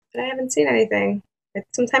but I haven't seen anything.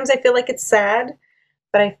 Sometimes I feel like it's sad,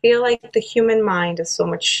 but I feel like the human mind is so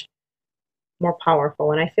much more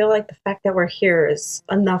powerful. And I feel like the fact that we're here is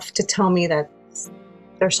enough to tell me that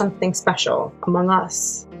there's something special among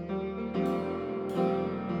us.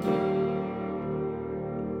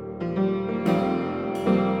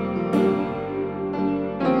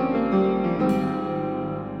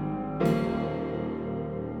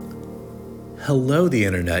 Hello, the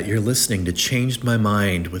internet. You're listening to Changed My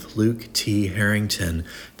Mind with Luke T. Harrington.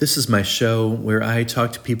 This is my show where I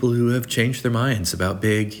talk to people who have changed their minds about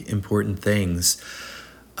big, important things.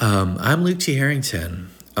 I'm Luke T.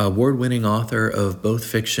 Harrington, award winning author of both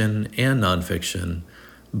fiction and nonfiction,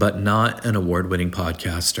 but not an award winning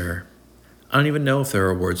podcaster. I don't even know if there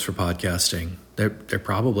are awards for podcasting. There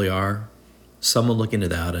probably are. Someone look into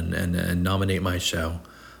that and nominate my show.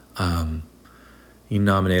 You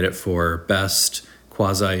nominate it for Best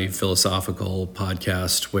Quasi-Philosophical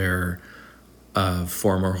Podcast, where a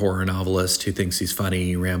former horror novelist who thinks he's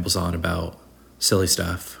funny rambles on about silly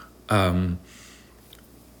stuff. But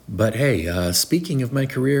hey, speaking of my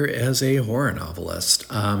career as a horror novelist,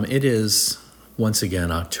 it is once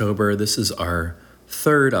again October. This is our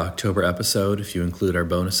third October episode, if you include our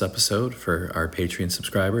bonus episode for our Patreon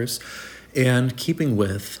subscribers. And keeping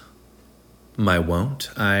with my wont,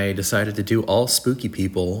 I decided to do all spooky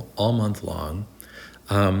people all month long.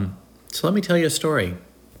 So let me tell you a story.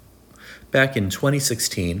 Back in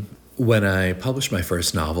 2016, when I published my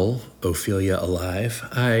first novel, Ophelia Alive,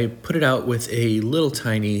 I put it out with a little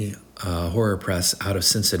tiny horror press out of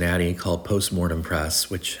Cincinnati called Postmortem Press,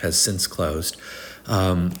 which has since closed.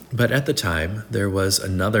 But at the time, there was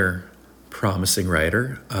another promising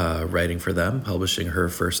writer writing for them, publishing her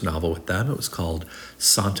first novel with them. It was called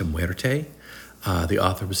Santa Muerte. The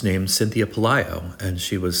author was named Cynthia Pelayo, and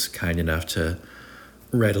she was kind enough to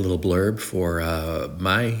write a little blurb for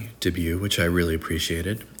my debut, which I really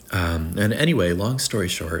appreciated. And anyway, long story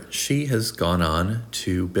short, she has gone on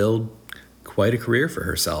to build quite a career for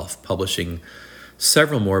herself, publishing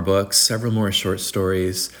several more books, several more short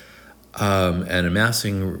stories, and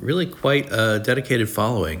amassing really quite a dedicated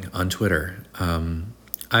following on Twitter.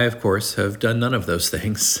 I, of course, have done none of those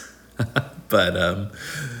things, but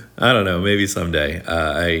I don't know, maybe someday.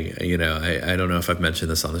 I don't know if I've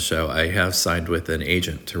mentioned this on the show. I have signed with an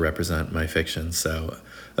agent to represent my fiction, so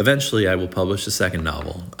eventually I will publish a second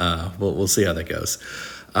novel. We'll see how that goes.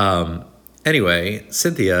 Anyway,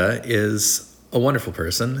 Cynthia is a wonderful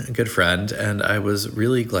person, a good friend, and I was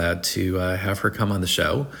really glad to have her come on the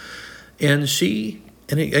show. And she,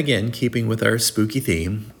 and again, keeping with our spooky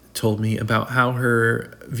theme, told me about how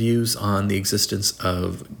her views on the existence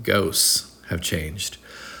of ghosts have changed.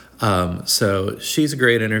 So she's a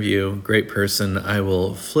great interview, great person. I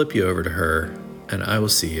will flip you over to her, and I will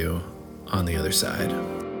see you on the other side.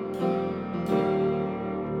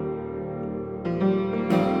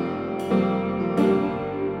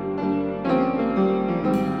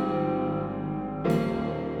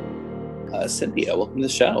 Cynthia, welcome to the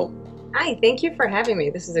show. Hi, thank you for having me.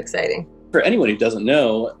 This is exciting. For anyone who doesn't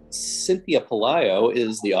know, Cynthia Pelayo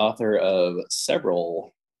is the author of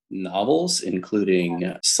several novels,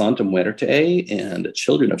 including Santa Muerte and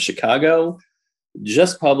Children of Chicago.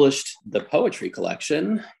 Just published the poetry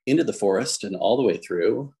collection, Into the Forest and All the Way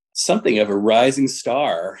Through. Something of a rising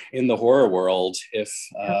star in the horror world, if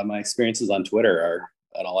my experiences on Twitter are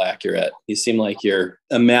at all accurate. You seem like you're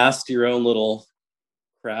amassed your own little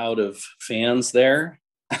crowd of fans there.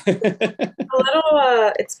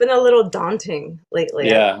 It's been a little daunting lately.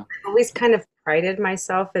 Yeah. I've always kind of prided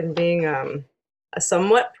myself in being a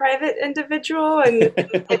somewhat private individual, and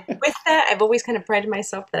with that, I've always kind of prided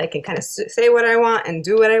myself that I can kind of say what I want and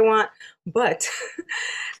do what I want. But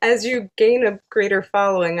as you gain a greater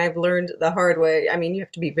following, I've learned the hard way. I mean, you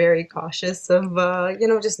have to be very cautious of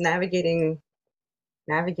just navigating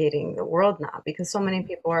the world now, because so many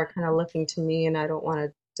people are kind of looking to me, and I don't want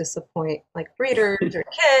to disappoint like readers or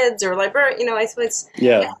kids or librarians. So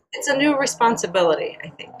it's a new responsibility, I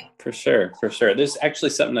think. For sure. There's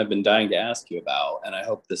actually something I've been dying to ask you about, and I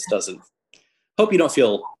hope hope you don't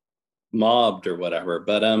feel mobbed or whatever,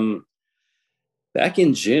 but back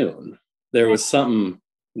in June there was something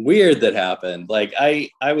weird that happened. Like I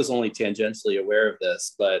was only tangentially aware of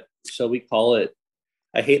this, but shall we call it,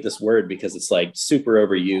 I hate this word because it's like super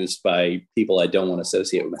overused by people I don't want to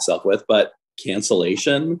associate with myself with, but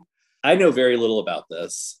cancellation. I know very little about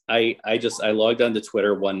this. I logged onto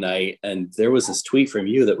Twitter one night and there was this tweet from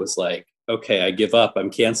you that was like, okay, I give up.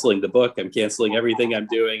 I'm canceling the book. I'm canceling everything I'm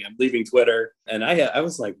doing. I'm leaving Twitter. And I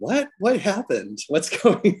was like, what happened? What's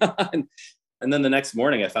going on? And then the next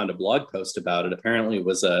morning I found a blog post about it. Apparently it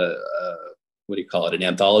was what do you call it, an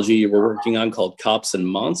anthology you were working on called Cops and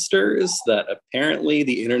Monsters that apparently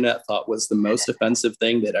the internet thought was the most offensive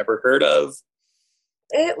thing they'd ever heard of.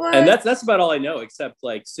 It was, and that's about all I know, except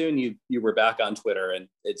like soon you were back on Twitter and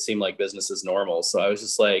it seemed like business as normal. So I was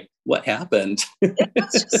just like, what happened? it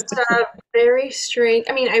was just very strange.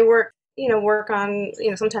 I mean, I work on,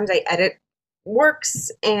 sometimes I edit works,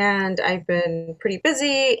 and I've been pretty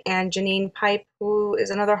busy. And Janine Pipe, who is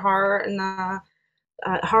another horror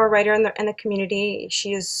writer in the community,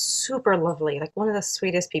 she is super lovely, like one of the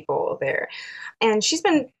sweetest people there. And she's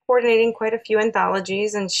been coordinating quite a few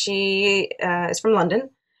anthologies, and she is from London,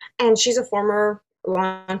 and she's a former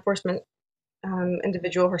law enforcement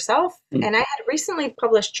individual herself. And I had recently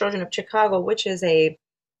published Children of Chicago, which is a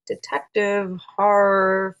detective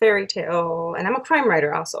horror fairy tale, and I'm a crime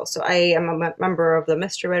writer also. So I am a member of the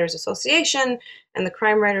Mystery Writers Association and the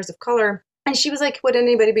Crime Writers of Color. And she was like, would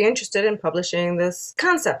anybody be interested in publishing this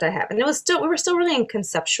concept I have? And we were still really in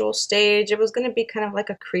conceptual stage. It was going to be kind of like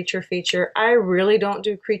a creature feature. I really don't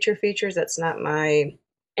do creature features. That's not my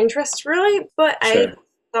interest really. But Sure. I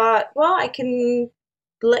thought, well, I can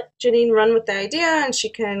let Janine run with the idea, and she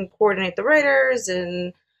can coordinate the writers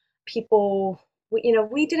and people.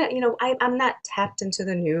 We didn't, I'm not tapped into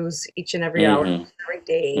the news each and every hour, Mm-hmm. every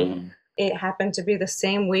day. Mm-hmm. It happened to be the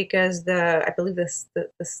same week as I believe the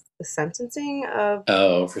sentencing of.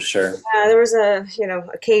 Oh, for sure. There was a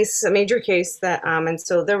major case that, and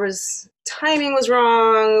so there was timing was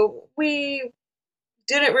wrong. We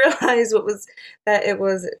didn't realize that it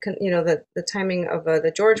was, the timing of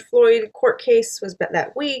the George Floyd court case was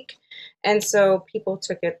that week, and so people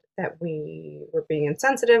took it that we were being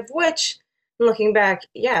insensitive. Which, looking back,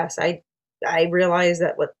 yes, I realized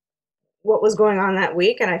that what was going on that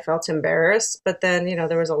week, and I felt embarrassed. But then,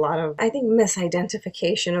 there was a lot of, I think,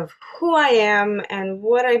 misidentification of who I am and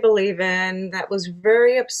what I believe in that was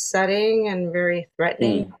very upsetting and very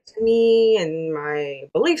threatening to me and my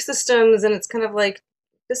belief systems. And it's kind of like,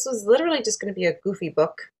 this was literally just going to be a goofy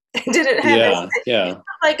book. It didn't have Yeah. It's not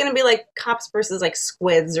like going to be like cops versus like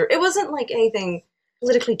squids, or it wasn't like anything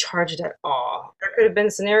politically charged at all. There could have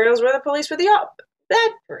been scenarios where the police were the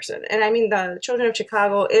bad person. And I mean, the Children of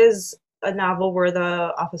Chicago is a novel where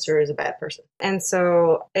the officer is a bad person. And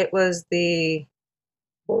so it was the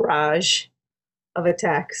barrage of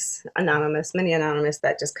attacks, many anonymous,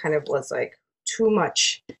 that just kind of was like too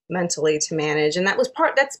much mentally to manage. And that's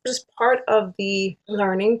just part of the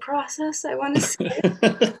learning process, I want to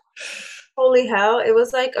say. Holy hell. It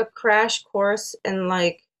was like a crash course in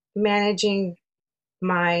like managing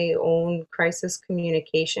my own crisis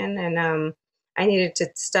communication. And I needed to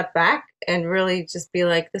step back and really just be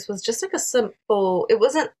like, this was just like it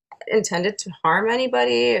wasn't intended to harm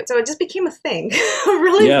anybody. So it just became a thing.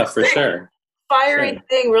 Really, yeah, for sure. Fiery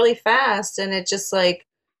thing really fast. And it just like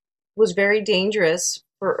was very dangerous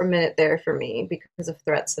for a minute there for me because of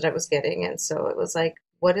threats that I was getting. And so it was like,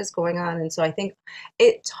 what is going on? And so I think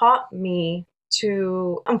it taught me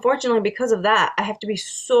to, unfortunately, because of that, I have to be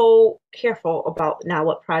so careful about now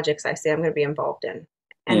what projects I say I'm going to be involved in.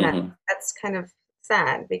 And that's kind of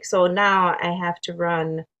sad. So now I have to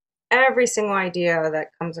run every single idea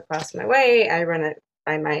that comes across my way. I run it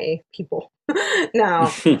by my people now.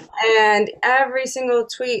 And every single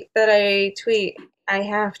tweet that I tweet, I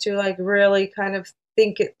have to like really kind of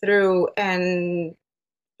think it through, and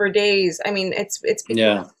for days. I mean, it's become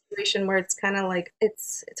a situation where it's kind of like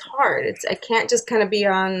it's hard. I can't just kind of be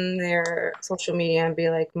on their social media and be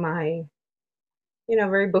like my,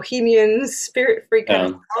 very bohemian spirit free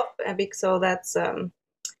kind of stuff. And so that's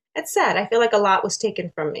it's sad. I feel like a lot was taken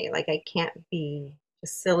from me. Like I can't be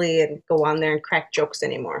just silly and go on there and crack jokes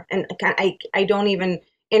anymore. And I don't even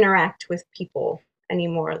interact with people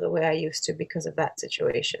anymore the way I used to because of that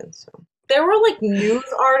situation. So there were like news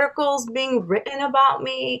articles being written about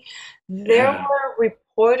me. There were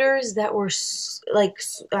reporters that were like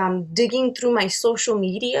digging through my social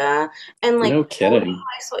media and like, no kidding.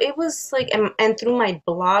 So it was like, and through my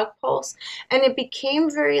blog posts, and it became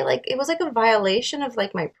very like, it was like a violation of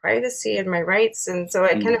like my privacy and my rights. And so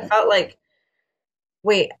I kind of felt like,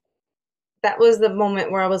 wait, that was the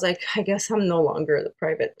moment where I was like, I guess I'm no longer the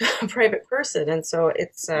private person. And so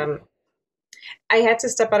it's I had to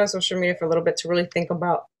step out of social media for a little bit to really think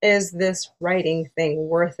about, is this writing thing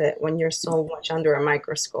worth it when you're so much under a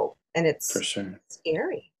microscope? And it's for sure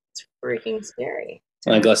scary. It's freaking scary.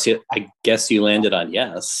 I guess you landed on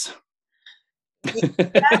yes.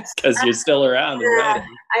 Because you're still around and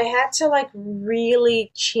writing. I had to like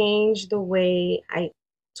really change the way I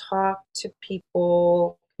talk to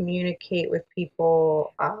people, communicate with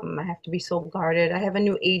people. I have to be so guarded. I have a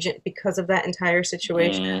new agent because of that entire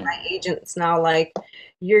situation. Mm, My agent's now like,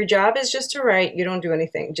 your job is just to write. You don't do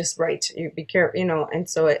anything. Just write. You be careful, And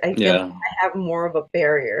so I feel like yeah. I have more of a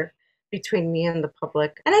barrier between me and the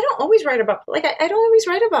public. And I don't always write about like I don't always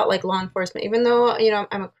write about like law enforcement, even though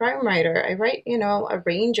I'm a crime writer. I write a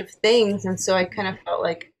range of things, and so I kind of felt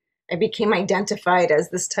like I became identified as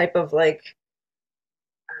this type of like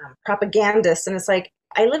propagandist, and it's like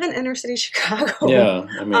I live in inner city Chicago. Yeah.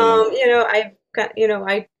 I mean, I've got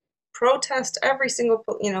I protest every single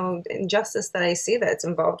injustice that I see that's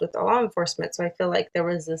involved with the law enforcement. So I feel like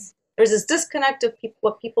there's this disconnect of people,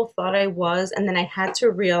 what people thought I was, and then I had to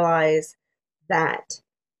realize that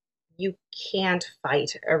you can't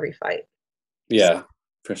fight every fight. yeah,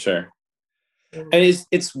 for sure. Mm. And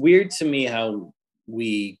it's weird to me how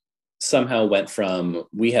we somehow went from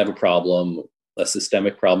we have a problem, a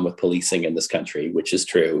systemic problem with policing in this country, which is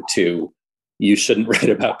true, to you shouldn't write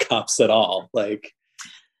about cops at all. Like,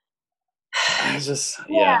 I just,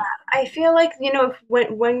 Yeah, yeah, I feel like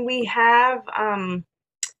when we have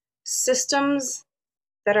systems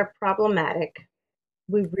that are problematic,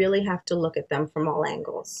 we really have to look at them from all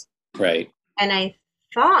angles. right. And I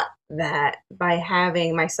thought that by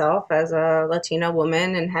having myself as a Latina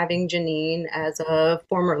woman and having Janine as a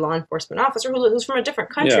former law enforcement officer who's from a different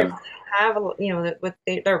country, Yeah. have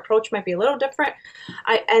their approach might be a little different.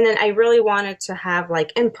 And then I really wanted to have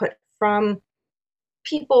like input from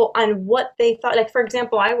people on what they thought. Like for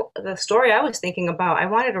example, the story I was thinking about, I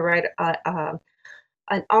wanted to write an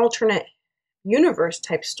alternate universe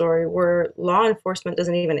type story where law enforcement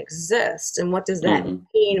doesn't even exist, and what does that Hmm.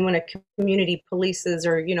 mean when a community polices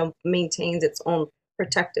or maintains its own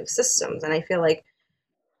protective systems. And I feel like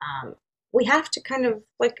um, we have to kind of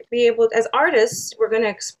like be able, as artists, we're going to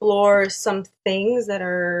explore some things that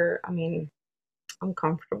are, I mean,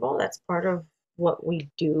 uncomfortable. That's part of what we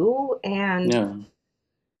do. And Yeah.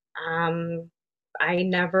 um, I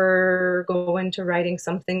never go into writing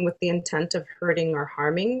something with the intent of hurting or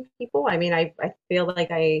harming people. I mean, I feel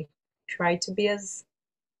like I tried to be as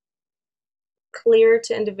clear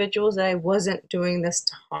to individuals that I wasn't doing this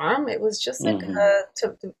to harm. It was just like Hmm.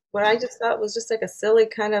 what I just thought was just like a silly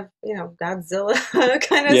kind of, Godzilla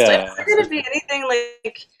kind of stuff. It's Yeah. not going to be anything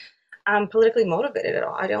like politically motivated at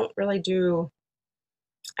all. I don't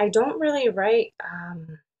really write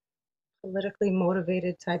politically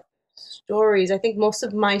motivated type stories. I think most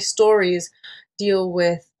of my stories deal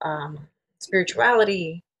with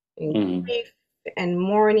spirituality and Hmm. grief and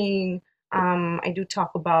mourning. I do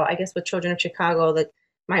talk about, I guess, with Children of Chicago, that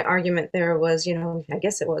my argument there was, I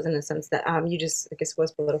guess it was in a sense that I guess it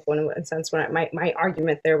was political in a sense when my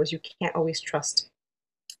argument there was you can't always trust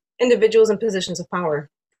individuals in positions of power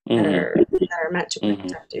that Hmm. are meant to Hmm.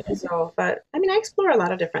 protect you. So, but I mean, I explore a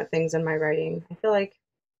lot of different things in my writing. I feel like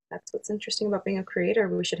that's what's interesting about being a creator.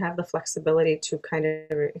 We should have the flexibility to kind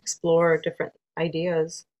of explore different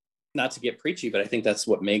ideas. Not to get preachy, but I think that's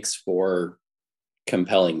what makes for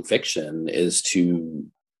compelling fiction is to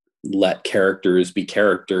let characters be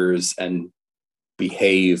characters and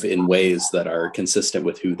behave in ways that are consistent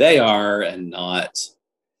with who they are and not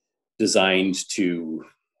designed to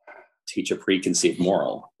teach a preconceived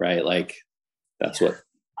moral, right? Like that's Yeah.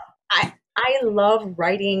 what, I love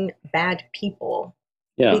writing bad people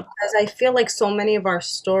yeah. because I feel like so many of our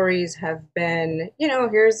stories have been,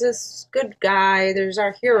 here's this good guy, there's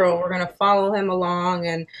our hero, we're going to follow him along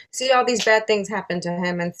and see all these bad things happen to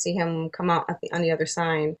him and see him come out on the other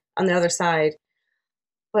side.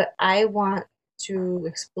 But I want to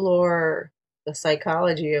explore the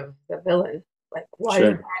psychology of the villain. Like, why do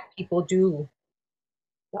Sure. bad people do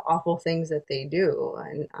the awful things that they do?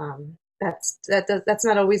 And that's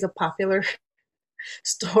not always a popular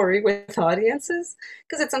story with audiences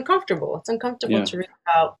because it's uncomfortable. It's uncomfortable Yeah. to read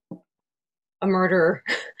about a murderer.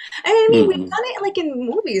 I mean, we've Hmm. done it like in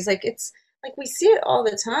movies. Like it's like we see it all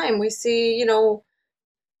the time. We see,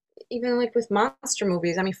 even like with monster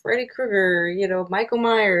movies. I mean, Freddy Krueger, Michael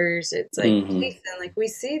Myers. It's like Hmm. Jason. Like we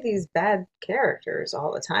see these bad characters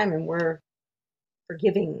all the time, and we're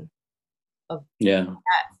forgiving of Yeah.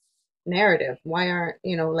 narrative. Why aren't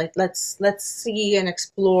like let's see and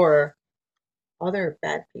explore other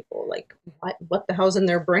bad people. Like what the hell's in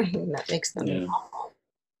their brain that makes them Yeah. awful?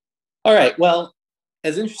 All right. Well,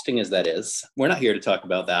 as interesting as that is, we're not here to talk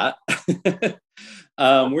about that.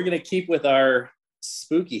 We're going to keep with our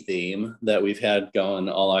spooky theme that we've had going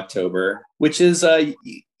all October, which is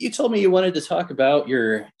you told me you wanted to talk about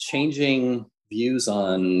your changing views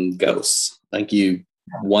on ghosts. Like you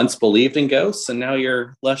once believed in ghosts and now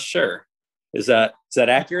you're less sure. Is that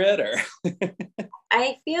accurate or?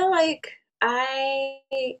 I feel like I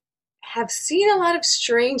have seen a lot of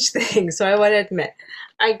strange things, so I want to admit.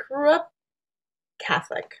 I grew up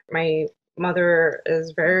Catholic. My mother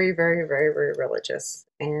is very, very, very, very religious,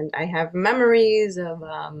 and I have memories of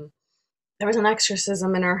there was an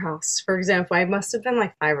exorcism in our house. For example, I must have been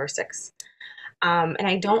like 5 or 6, and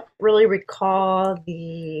I don't really recall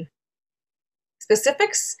the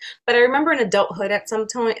specifics, but I remember in adulthood at some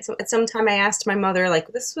time I asked my mother, like,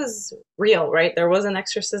 this was real, right? There was an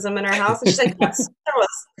exorcism in our house. And she's like, yes, there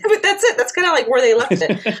was. But that's it. That's kind of like where they left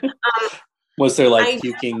it. Um, Was there like I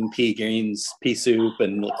puking pea greens, pea soup,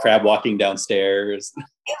 and crab walking downstairs?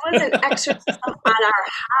 It was an exorcism on our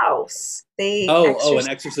house. They Oh, an exorcised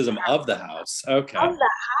exorcism of the house. Okay, of the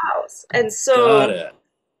house. And got so it.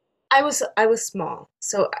 I was small,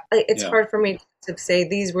 so it's Yeah. hard for me to say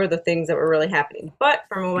these were the things that were really happening. But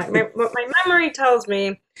from what my memory tells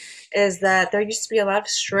me is that there used to be a lot of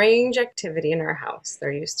strange activity in our house.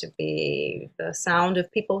 There used to be the sound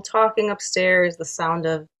of people talking upstairs, the sound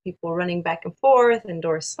of people running back and forth, and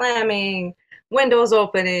doors slamming, windows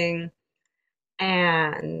opening,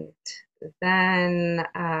 and then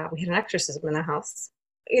we had an exorcism in the house.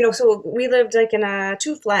 So we lived like in a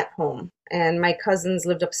two-flat home, and my cousins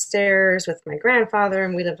lived upstairs with my grandfather,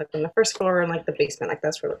 and we lived like on the first floor and like the basement. Like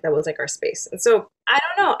that was like our space. And so I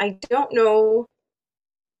don't know. I don't know.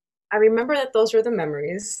 I remember that those were the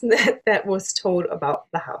memories that was told about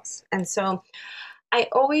the house. And so I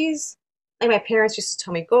always, like my parents used to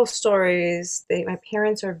tell me ghost stories. My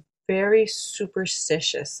parents are very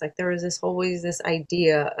superstitious. Like there was always this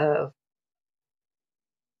idea of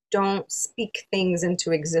don't speak things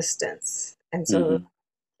into existence. And so Hmm.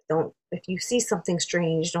 don't, if you see something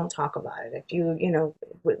strange, don't talk about it.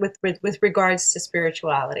 If with regards to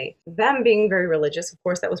spirituality, them being very religious, of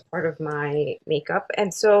course, that was part of my makeup.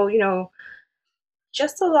 And so,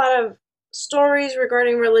 just a lot of stories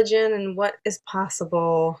regarding religion and what is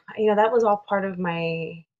possible. That was all part of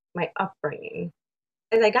my upbringing.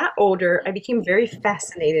 As I got older, I became very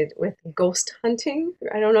fascinated with ghost hunting.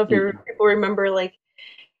 I don't know if Hmm. people remember like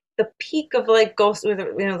the peak of like ghost with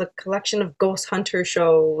the collection of ghost hunter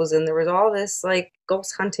shows, and there was all this like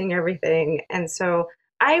ghost hunting everything. And so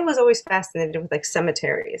I was always fascinated with like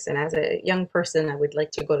cemeteries, and as a young person I would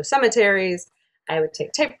like to go to cemeteries. I would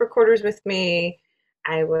take tape recorders with me.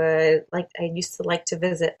 I used to like to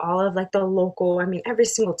visit all of like the local, I mean every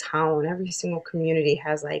single town, every single community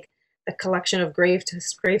has like a collection of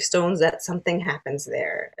gravestones that something happens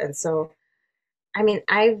there. And so I mean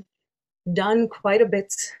I've done quite a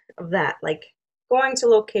bit of that, like going to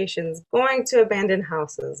locations, going to abandoned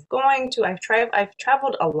houses, I've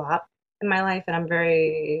traveled a lot in my life, and I'm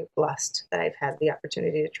very blessed that I've had the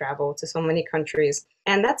opportunity to travel to so many countries.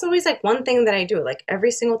 And that's always like one thing that I do. Like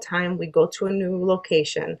every single time we go to a new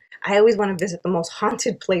location, I always want to visit the most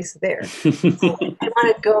haunted place there. So I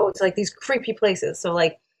want to go to like these creepy places. So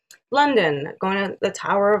like London, going to the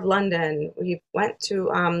Tower of London. We went to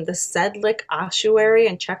the Sedlik ossuary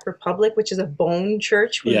in Czech Republic, which is a bone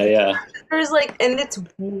church Yeah, with yeah. there's like, and it's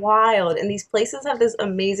wild. And these places have this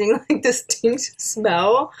amazing, like distinct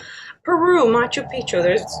smell. Peru, Machu Picchu.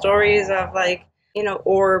 There's stories of like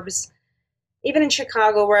orbs. Even in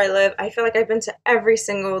Chicago, where I live, I feel like I've been to every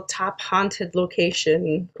single top haunted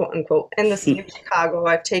location, quote unquote, in the city of Chicago.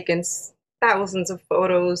 I've taken thousands of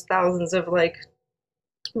photos, thousands of like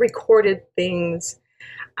recorded things.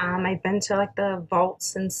 I've been to like the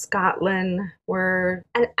vaults in Scotland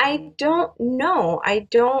and I don't know. I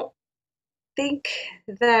don't think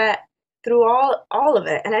that through all of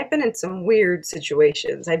it, and I've been in some weird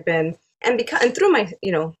situations. And through my,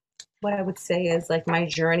 what I would say is like my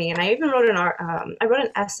journey, and I even I wrote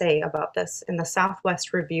an essay about this in the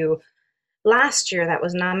Southwest Review last year that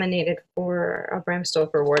was nominated for a Bram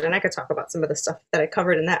Stoker Award, and I could talk about some of the stuff that I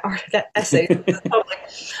covered in that essay to the public.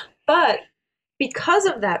 But because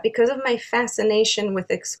of that, because of my fascination with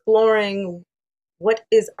exploring what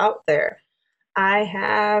is out there, I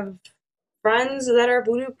have friends that are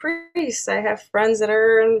voodoo priests. I have friends that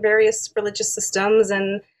are in various religious systems,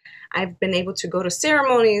 and I've been able to go to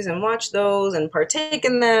ceremonies and watch those and partake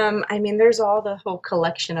in them. I mean, there's all the whole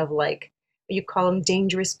collection of like, you call them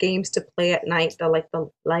dangerous games to play at night. The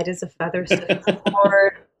light as a feather,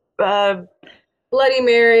 or uh, Bloody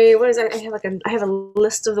Mary. What is that? I have a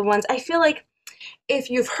list of the ones. I feel like if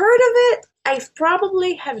you've heard of it, I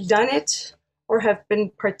probably have done it or have been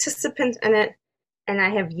participant in it, and I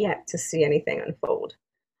have yet to see anything unfold.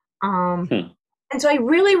 Um, Hmm. and so I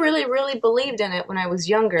really, really, really believed in it when I was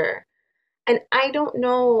younger. And I don't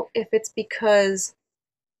know if it's because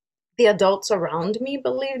the adults around me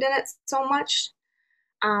believed in it so much.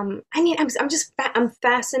 I mean, I'm just I'm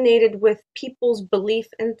fascinated with people's belief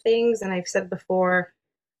in things, and I've said before,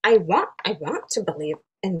 I want to believe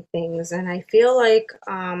in things, and I feel like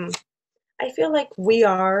we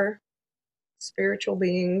are spiritual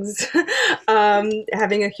beings,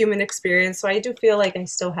 having a human experience. So I do feel like I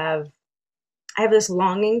have this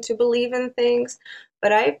longing to believe in things.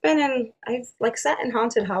 But I've like sat in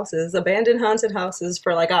haunted houses, abandoned haunted houses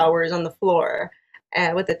for like hours on the floor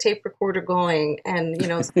with a tape recorder going. And,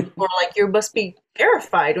 some people are like, you must be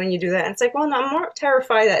terrified when you do that. And it's like, well, no, I'm more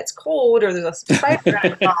terrified that it's cold or there's a spider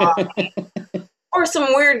gonna crawl or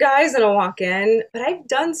some weird guys gonna walk in. But I've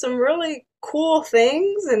done some really cool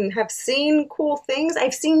things and have seen cool things. I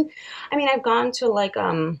mean, I've gone to like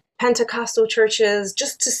Pentecostal churches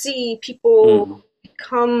just to see people Mm.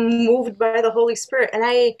 become moved by the Holy Spirit. And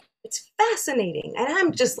it's fascinating. And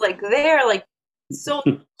I'm just like there, like so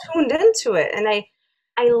tuned into it. And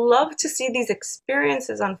I love to see these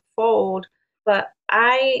experiences unfold, but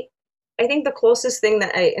I think the closest thing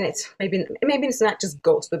that and it's maybe it's not just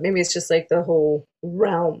ghosts, but maybe it's just like the whole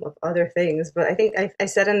realm of other things. But I think I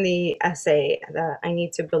said in the essay that I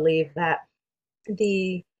need to believe that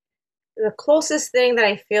the the closest thing that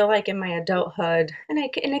I feel like in my adulthood, and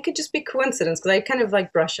it could just be coincidence because I kind of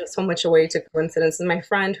like brush it so much away to coincidence. And my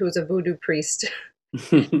friend who's a voodoo priest,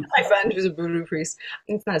 my friend who's a voodoo priest,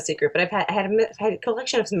 it's not a secret, but I had a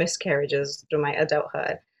collection of miscarriages through my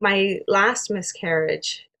adulthood. My last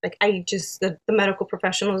miscarriage, like the medical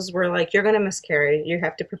professionals were like, "You're gonna miscarry. You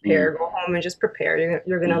have to prepare. Mm. Go home and just prepare.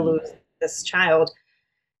 You're gonna Mm. lose this child."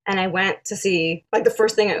 And I went to see, like, the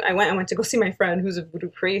first thing I went to go see my friend who's a voodoo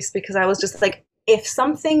priest because I was just like, if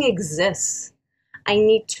something exists, I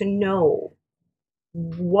need to know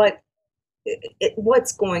what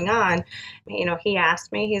what's going on. He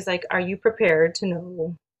asked me, he's like, are you prepared to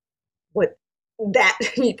know what that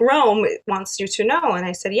realm wants you to know? And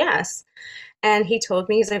I said, yes. And he told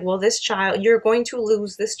me, he's like, well, this child, you're going to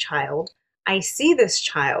lose this child. I see this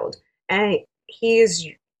child, and he is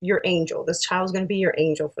your angel. This child is going to be your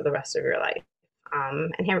angel for the rest of your life.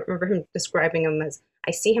 And I remember him describing him as,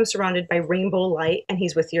 I see him surrounded by rainbow light, and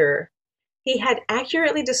he's with your. He had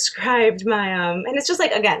accurately described my, and it's just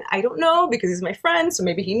like, again, I don't know because he's my friend, so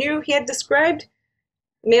maybe he knew. He had described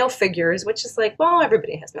male figures, which is like, well,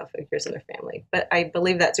 everybody has male figures in their family, but I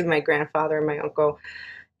believe that to be my grandfather and my uncle.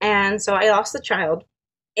 And so I lost the child.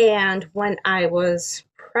 And when I was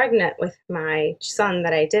pregnant with my son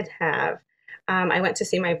that I did have, I went to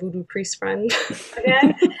see my voodoo priest friend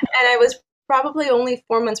again. And I was probably only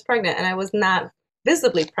 4 months pregnant, and I was not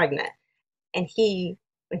visibly pregnant. And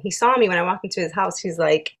when he saw me when I walked into his house, he's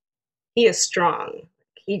like, he is strong.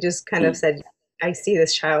 He just kind of Mm. said, I see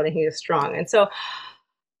this child and he is strong. And so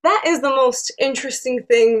that is the most interesting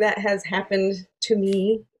thing that has happened to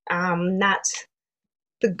me. Not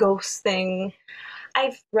the ghost thing.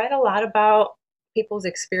 I've read a lot about people's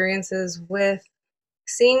experiences with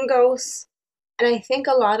seeing ghosts, and I think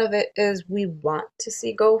a lot of it is we want to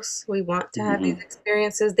see ghosts. We want to have these Mhm.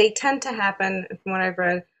 experiences. They tend to happen, from what I've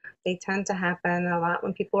read, they tend to happen a lot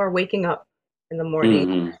when people are waking up in the morning.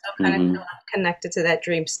 Mhm. Still kind of feel Mhm. connected to that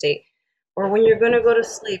dream state, or when you're going to go to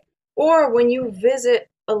sleep, or when you visit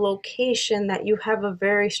a location that you have a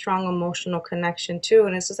very strong emotional connection to.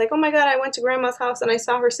 And it's just like, oh my God, I went to grandma's house and I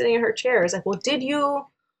saw her sitting in her chair. It's like, well, did you?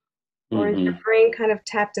 Or is your Mhm. brain kind of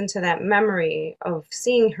tapped into that memory of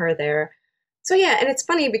seeing her there? So yeah, and it's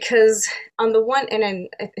funny because on the one, and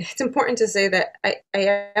it's important to say that I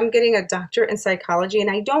am getting a doctorate in psychology,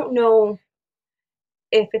 and I don't know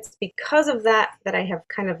if it's because of that that I have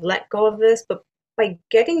kind of let go of this, but by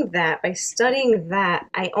getting that, by studying that,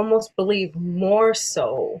 I almost believe more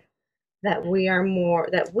so that we are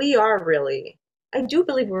really. I do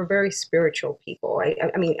believe we're very spiritual people.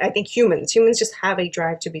 I mean, I think humans just have a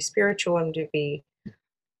drive to be spiritual and to be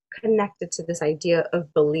connected to this idea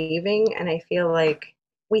of believing. And I feel like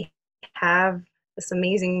we have this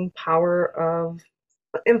amazing power of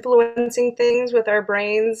influencing things with our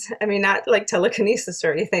brains. I mean, not like telekinesis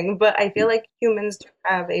or anything, but I feel like humans do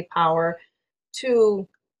have a power to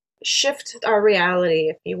shift our reality.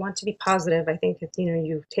 If you want to be positive, I think if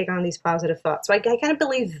you take on these positive thoughts. So I kind of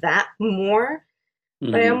believe that more,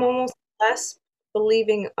 but I'm Mhm. almost less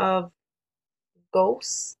believing of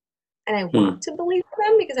ghosts, and I want Mm. to believe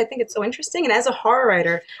them because I think it's so interesting. And as a horror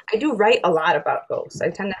writer, I do write a lot about ghosts. I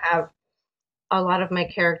tend to have a lot of my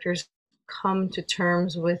characters come to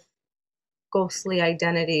terms with ghostly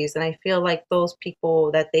identities, and I feel like those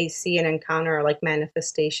people that they see and encounter are like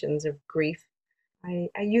manifestations of grief.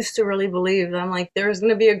 I used to really believe. I'm like, there's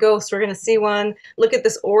gonna be a ghost. We're gonna see one. Look at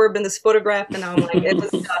this orb in this photograph, and I'm like, it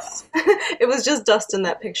was dust. It was just dust in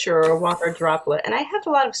that picture or a water droplet. And I have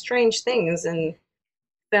a lot of strange things in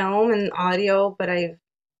film and audio, but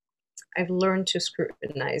I've learned to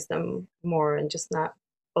scrutinize them more and just not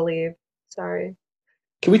believe. Sorry.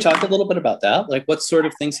 Can we talk a little bit about that? Like, what sort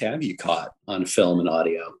of things have you caught on film and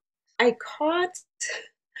audio? I caught.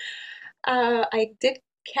 I did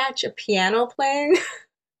catch a piano playing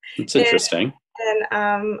It's in interesting.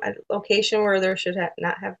 a location where there should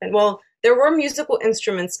not have been. Well, there were musical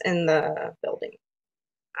instruments in the building.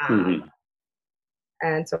 Um, Hmm.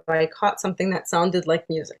 and so I caught something that sounded like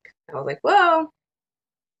music. I was like, "Whoa,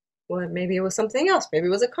 well, maybe it was something else. Maybe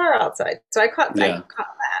it was a car outside." So I Yeah. caught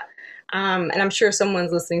that. And I'm sure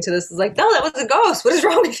someone's listening to this is like, "No, that was a ghost. What is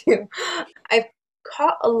wrong with you?" I've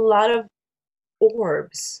caught a lot of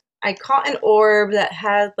orbs. I caught an orb that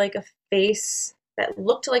had like a face that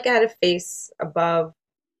looked like it had a face above.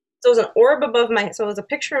 So it was an orb above my head. So it was a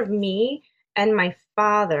picture of me and my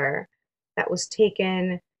father that was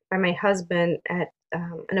taken by my husband at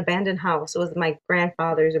an abandoned house. It was my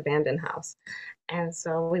grandfather's abandoned house. And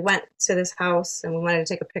so we went to this house and we wanted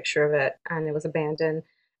to take a picture of it, and it was abandoned.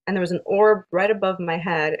 And there was an orb right above my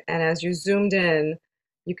head. And as you zoomed in,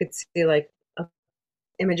 you could see like a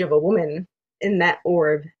image of a woman in that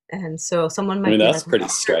orb. And so someone I might mean, be that's like, pretty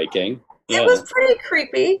striking. it Yeah. was pretty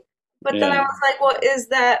creepy. But then I Yeah. was like, well, is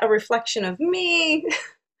that a reflection of me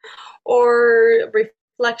or a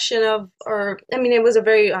reflection of, or, I mean, it was a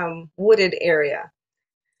very wooded area.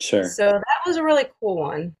 Sure. So that was a really cool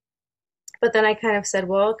one. But then I kind of said,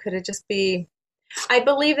 well, could it just be, I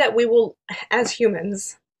believe that we will, as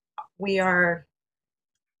humans, we are,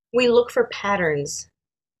 we look for patterns.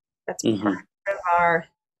 That's part Hmm. of our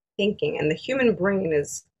thinking. And the human brain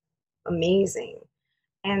is amazing.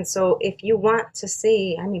 And so if you want to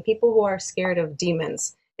see, I mean, people who are scared of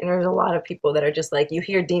demons, and there's a lot of people that are just like, you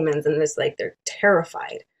hear demons and it's like they're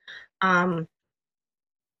terrified. Um,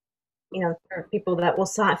 there are people that will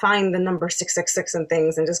find the number 666 and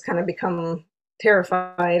things and just kind of become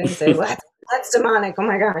terrified and say, well, that's demonic. Oh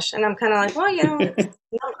my gosh. And I'm kind of like, well,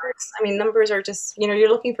 numbers. I mean, numbers are just, you're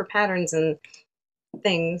looking for patterns and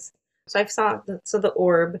things. So I saw the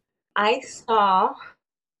orb. I saw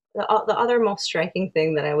the other most striking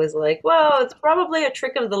thing that I was like, well, it's probably a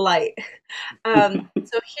trick of the light.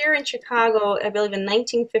 So here in Chicago, I believe in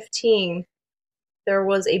 1915, there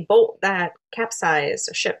was a boat that capsized,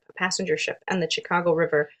 a passenger ship, on the Chicago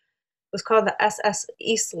River. It was called the SS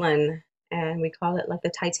Eastland, and we call it like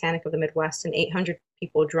the Titanic of the Midwest. And 800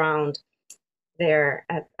 people drowned there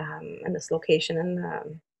at in this location in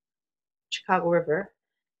the Chicago River.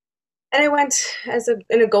 And I went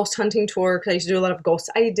in a ghost hunting tour because I used to do a lot of ghosts.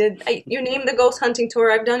 You name the ghost hunting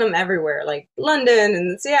tour, I've done them everywhere, like London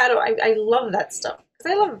and Seattle. I love that stuff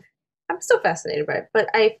because I'm still fascinated by it. But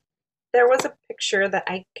there was a picture that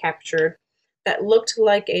I captured that looked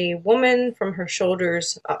like a woman from her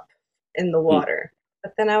shoulders up in the water.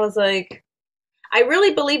 But then I was like, I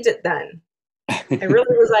really believed it then. I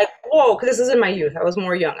really was like, whoa, because this is in my youth. I was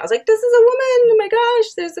more young. I was like, this is a woman. Oh my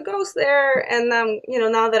gosh, there's a ghost there. And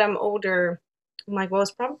now that I'm older, I'm like, well,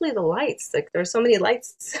 it's probably the lights. Like, there's so many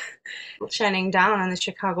lights shining down on the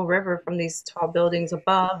Chicago River from these tall buildings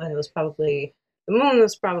above, and the moon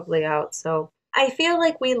was probably out. So I feel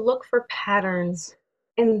like we look for patterns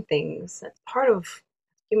in things. That's part of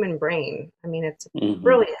human brain. I mean, it's Hmm.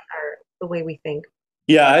 brilliant, the way we think.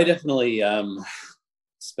 Yeah, I definitely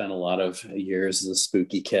spent a lot of years as a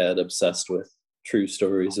spooky kid, obsessed with true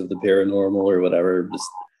stories of the paranormal or whatever. Just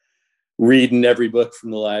reading every book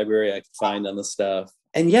from the library I could find on the stuff.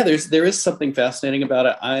 And yeah, there is something fascinating about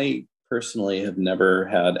it. I personally have never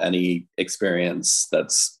had any experience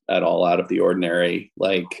that's at all out of the ordinary.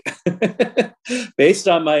 Like based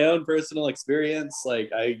on my own personal experience,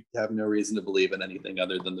 like I have no reason to believe in anything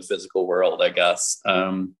other than the physical world, I guess.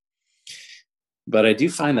 But I do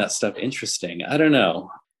find that stuff interesting. I don't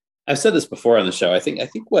know. I've said this before on the show. I think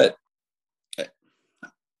what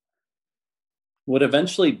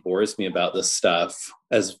eventually bores me about this stuff,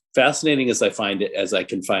 as fascinating as I find it, as I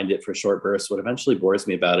can find it for short bursts, what eventually bores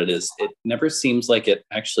me about it is it never seems like it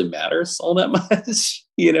actually matters all that much.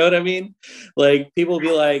 You know what I mean? Like people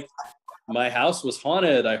be like, my house was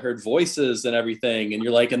haunted. I heard voices and everything. And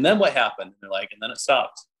you're like, and then what happened? And they're like, and then it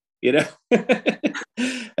stopped, you know?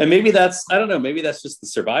 And maybe that's, I don't know, maybe that's just the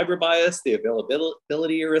survivor bias, the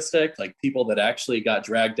availability heuristic. Like people that actually got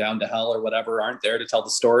dragged down to hell or whatever aren't there to tell the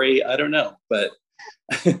story. I don't know. But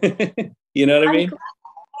you know what I I'm mean? glad,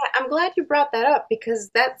 I'm glad you brought that up because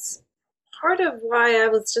that's part of why I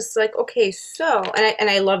was just like, okay, so, and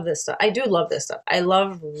I love this stuff. I do love this stuff. I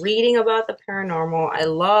love reading about the paranormal.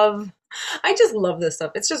 I just love this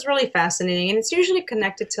stuff. It's just really fascinating, and it's usually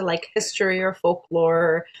connected to like history or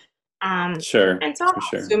folklore. Sure, And so I'll for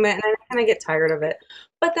sure. consume it, and I kind of get tired of it.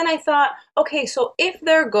 But then I thought, okay, so if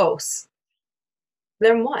they're ghosts,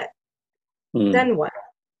 then what? Hmm. Then what?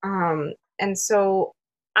 And so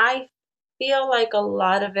I feel like a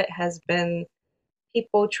lot of it has been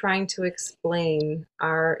people trying to explain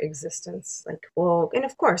our existence. Like, well, and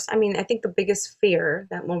of course, I mean, I think the biggest fear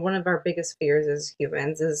that one of our biggest fears as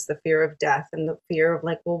humans is the fear of death and the fear of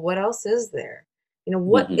like, well, what else is there? You know,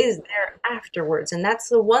 what Hmm. is there afterwards? And that's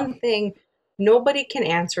the one thing nobody can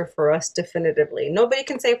answer for us definitively. Nobody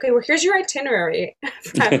can say, okay, well, here's your itinerary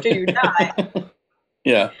after you die.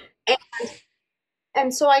 Yeah.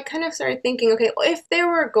 And so I kind of started thinking, okay, well, if there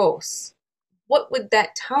were ghosts, what would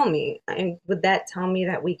that tell me? And would that tell me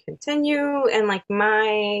that we continue? And like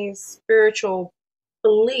my spiritual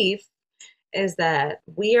belief is that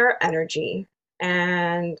we are energy.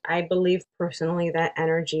 And I believe personally that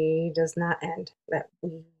energy does not end, that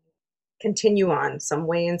we continue on some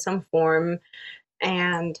way in some form.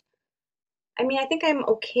 And I mean, I think I'm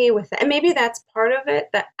okay with it. And maybe that's part of it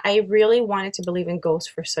that I really wanted to believe in ghosts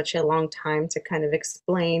for such a long time to kind of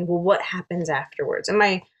explain, well, what happens afterwards. And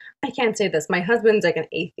I can't say this. My husband's like an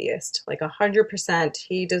atheist, like 100%.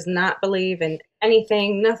 He does not believe in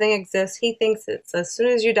anything. Nothing exists. He thinks it's as soon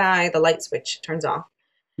as you die, the light switch turns off.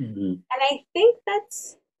 Hmm. And I think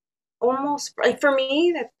that's almost like for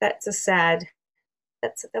me that's a sad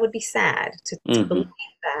that would be sad to believe Hmm.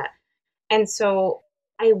 that. And so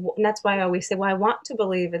and that's why I always say, well, I want to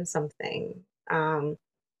believe in something.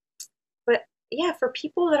 But yeah, for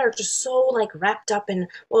people that are just so like wrapped up in,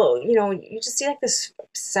 well, you know, you just see like this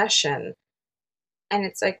obsession, and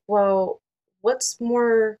it's like, well, what's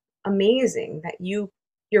more amazing that your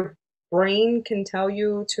brain can tell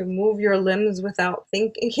you to move your limbs without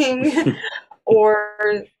thinking,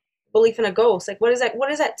 or belief in a ghost? Like, what is that?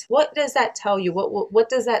 What is that? What does that tell you? What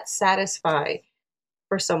does that satisfy?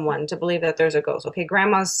 For someone to believe that there's a ghost. Okay,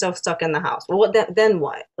 grandma's still stuck in the house. Well, then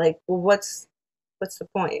what? Like, well, what's the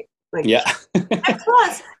point? Like, Yeah. and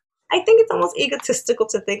plus, I think it's almost egotistical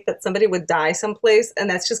to think that somebody would die someplace and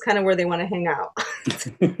that's just kind of where they want to hang out.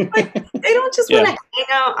 Like, they don't just want Yeah. to hang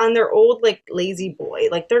out on their old like lazy boy.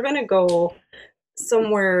 Like, they're gonna go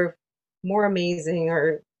somewhere more amazing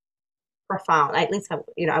or profound. At least,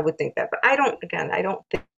 I would think that. But I don't. Again, I don't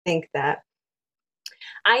think that.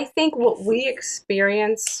 I think what we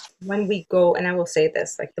experience when we go, and I will say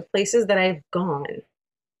this, like the places that I've gone,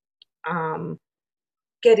 um,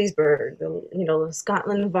 Gettysburg, the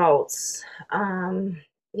Scotland vaults,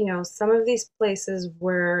 some of these places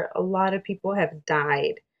where a lot of people have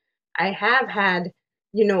died. I have had,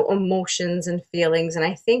 emotions and feelings, and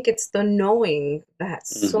I think it's the knowing that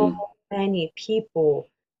so Hmm. many people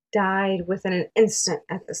died within an instant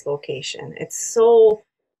at this location. It's so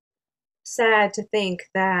sad to think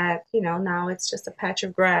that now it's just a patch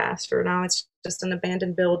of grass or now it's just an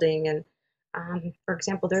abandoned building. And for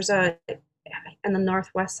example, there's a in the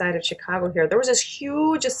northwest side of Chicago here, there was this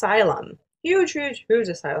huge asylum, huge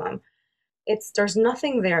asylum. There's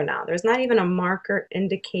nothing there now. There's not even a marker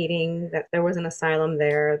indicating that there was an asylum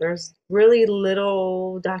there. There's really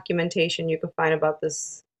little documentation you can find about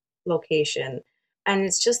this location. And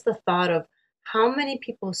it's just the thought of how many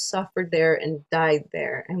people suffered there and died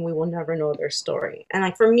there, and we will never know their story. And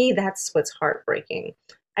like for me, that's what's heartbreaking.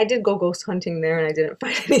 I did go ghost hunting there and I didn't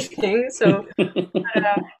find anything. So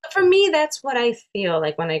for me, that's what I feel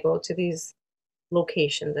like when I go to these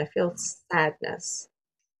locations. I feel sadness.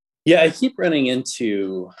 Yeah, I keep running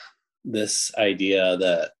into this idea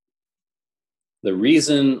that the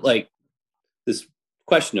reason, like, this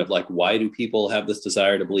question of like, why do people have this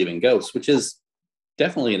desire to believe in ghosts, which is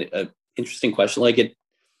definitely an interesting question. Like,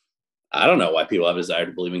 I don't know why people have a desire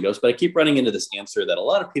to believe in ghosts, but I keep running into this answer that a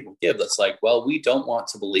lot of people give that's like, well, we don't want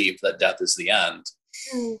to believe that death is the end.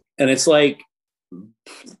 Mm. And it's like,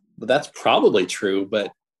 that's probably true,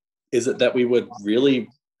 but is it that we would we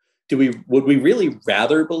really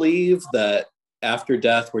rather believe that after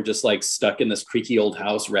death we're just like stuck in this creaky old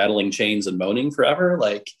house rattling chains and moaning forever?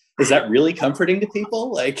 Like, is that really comforting to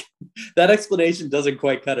people? Like, that explanation doesn't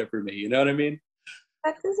quite cut it for me, you know what I mean?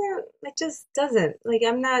 That doesn't, it just doesn't. Like,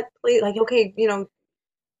 I'm not, like, okay,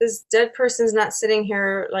 this dead person's not sitting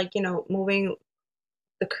here, like, moving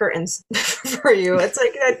the curtains for you. It's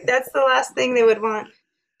like, that's the last thing they would want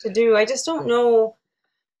to do. I just don't know.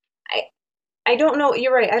 I, I don't know.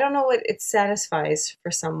 You're right. I don't know what it satisfies for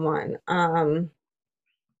someone. I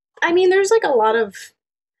mean, there's like a lot of,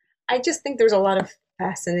 I just think there's a lot of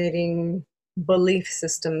fascinating. belief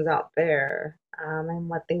systems out there, and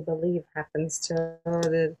what they believe happens to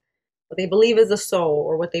what they believe is the soul,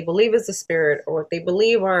 or what they believe is the spirit, or what they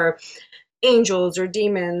believe are angels or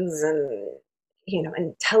demons, and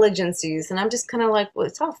intelligences. And I'm just kind of like, well,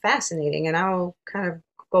 it's all fascinating, and I'll kind of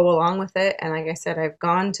go along with it. And like I said, I've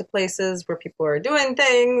gone to places where people are doing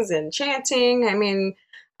things and chanting. I mean,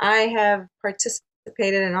 I have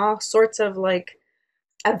participated in all sorts of like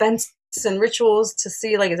events and rituals to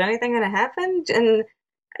see, like, is anything going to happen? And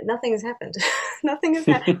nothing has happened. Nothing has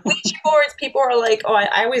happened. Ouija boards, people are like, oh,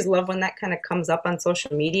 I always love when that kind of comes up on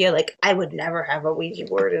social media. Like, I would never have a Ouija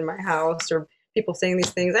board in my house, or people saying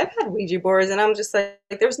these things. I've had Ouija boards, and I'm just like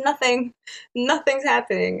there's nothing's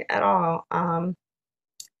happening at all.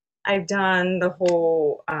 I've done the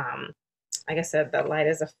whole, like I said, the light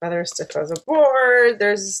as a feather, stiff as a board.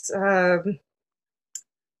 There's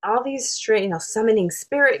all these strange, summoning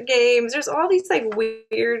spirit games. There's all these like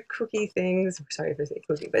weird, kooky things. Sorry if I say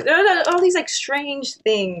kooky, but all these like strange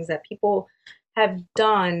things that people have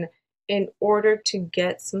done in order to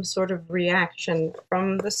get some sort of reaction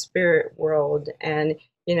from the spirit world. And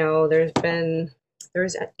there's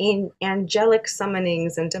angelic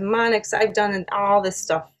summonings and demonics. I've done all this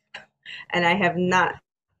stuff, and I have not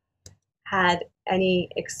had any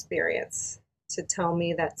experience to tell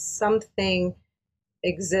me that something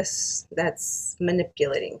exists that's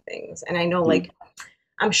manipulating things. And I know, like,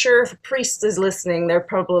 I'm sure if a priest is listening, they're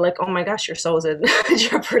probably like, oh my gosh, your soul's in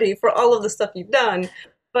jeopardy for all of the stuff you've done.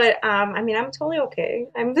 But I mean, I'm totally okay.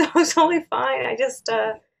 I'm totally fine. I just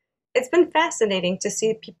it's been fascinating to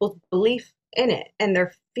see people's belief in it and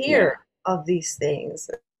their fear of these things.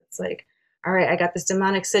 It's like, all right, I got this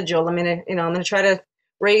demonic sigil. I'm gonna try to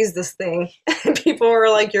raise this thing. And people are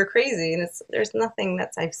like, you're crazy. And there's nothing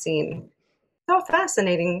that I've seen. It's all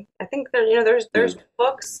fascinating. I think there's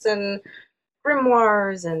books and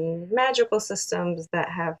grimoires and magical systems that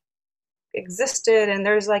have existed, and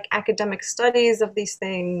there's like academic studies of these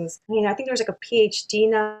things. I think there's like a PhD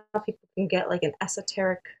now. People can get like an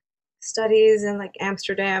esoteric studies in like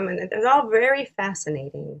Amsterdam, and it's all very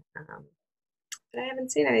fascinating. But I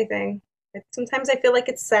haven't seen anything. Sometimes I feel like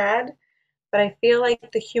it's sad, but I feel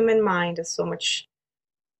like the human mind is so much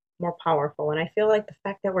more powerful, and I feel like the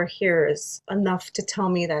fact that we're here is enough to tell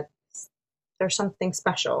me that there's something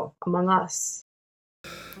special among us.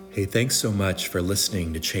 Hey, thanks so much for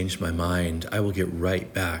listening to Change My Mind. I will get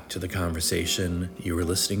right back to the conversation you were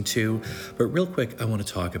listening to, but real quick, I want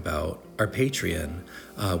to talk about our Patreon.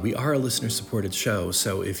 We are a listener-supported show,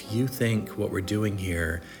 so if you think what we're doing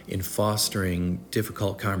here in fostering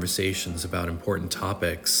difficult conversations about important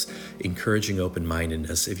topics, encouraging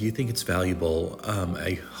open-mindedness, if you think it's valuable,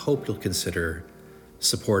 I hope you'll consider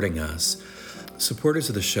supporting us. Supporters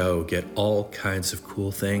of the show get all kinds of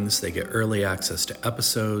cool things. They get early access to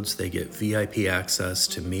episodes, they get VIP access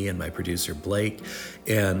to me and my producer Blake,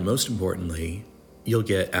 and most importantly, you'll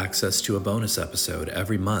get access to a bonus episode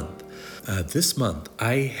every month. This month,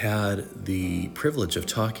 I had the privilege of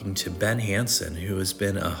talking to Ben Hansen, who has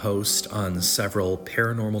been a host on several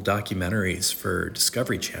paranormal documentaries for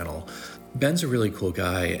Discovery Channel. Ben's a really cool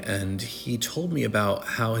guy, and he told me about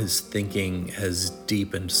how his thinking has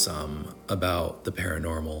deepened some about the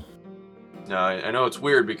paranormal. Now, I know it's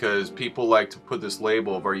weird because people like to put this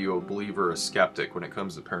label of, are you a believer or a skeptic when it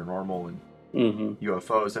comes to paranormal and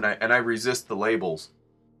UFOs, and I resist the labels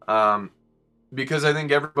because I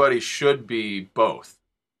think everybody should be both.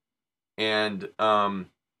 And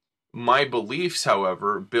my beliefs,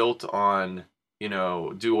 however, built on,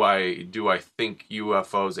 do I think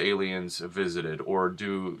UFOs, aliens have visited, or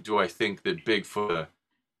do I think that Bigfoot,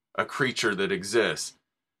 a creature that exists?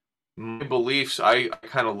 My beliefs, I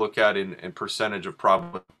kind of look at in percentage of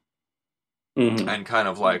probability, and kind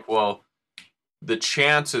of like, well, the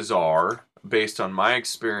chances are, based on my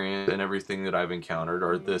experience and everything that I've encountered,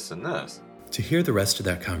 are this and this. To hear the rest of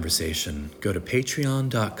that conversation, go to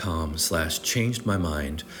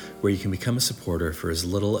patreon.com/changedmymind, where you can become a supporter for as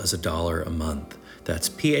little as $1 a month. That's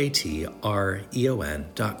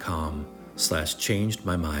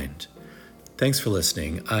patreon.com/changedmymind. Thanks for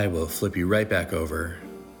listening. I will flip you right back over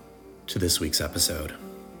to this week's episode.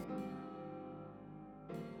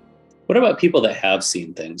 What about people that have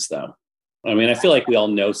seen things, though? I mean, I feel like we all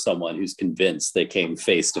know someone who's convinced they came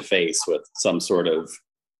face to face with some sort of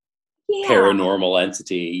paranormal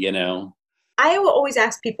entity, I will always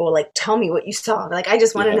ask people, like, tell me what you saw. Like, I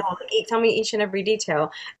just want to know, like, tell me each and every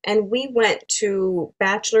detail. And we went to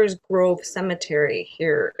Bachelor's Grove Cemetery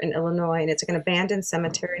here in Illinois, and it's like an abandoned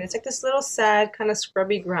cemetery. And it's like this little sad, kind of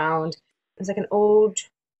scrubby ground. It's like an old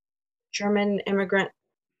German immigrant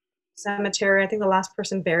cemetery. I think the last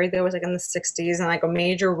person buried there was like in the 60s, and like a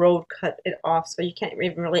major road cut it off, so you can't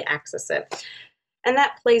even really access it. And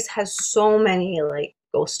that place has so many like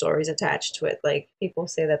ghost stories attached to it. Like people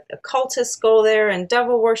say that the cultists go there and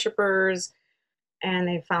devil worshippers, and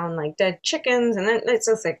they found like dead chickens, and then it's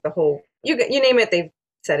just like the whole you name it, they've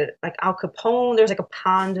said it. Like Al Capone, there's like a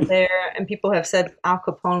pond there, and people have said Al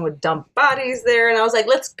Capone would dump bodies there, and I was like,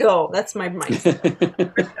 let's go. That's my mindset.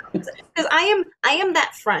 Because I am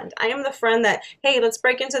that friend. I am the friend that, hey, let's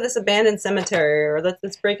break into this abandoned cemetery, or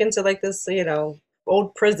let's break into like this,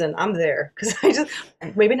 old prison. I'm there because I just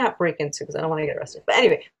maybe not break into because I don't want to get arrested. But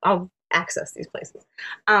anyway, I'll access these places.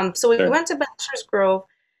 So we went to Bachelor's Grove,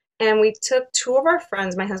 and we took two of our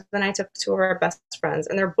friends. My husband and I took two of our best friends,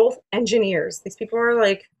 and they're both engineers. These people are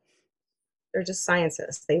like, they're just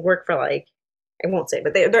scientists. They work for like, I won't say,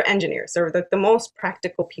 but they're engineers. They're the most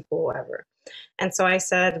practical people ever. And so I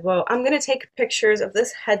said, well, I'm going to take pictures of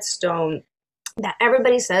this headstone that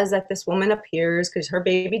everybody says that this woman appears because her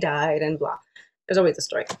baby died and blah. There's always a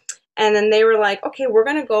story. And then they were like, okay, we're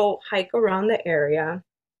going to go hike around the area.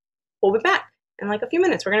 We'll be back in like a few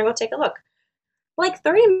minutes. We're going to go take a look. Like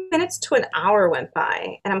 30 minutes to an hour went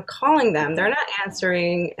by, and I'm calling them. They're not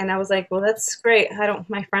answering. And I was like, well, that's great.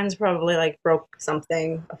 My friends probably like broke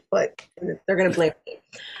something, a foot. And they're going to blame me.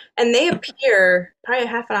 And they appear probably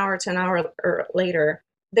half an hour to an hour or later.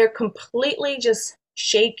 They're completely just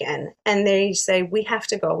shaken. And they say, we have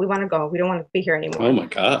to go. We want to go. We don't want to be here anymore. Oh my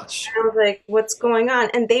gosh. And I was like, what's going on?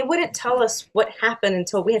 And they wouldn't tell us what happened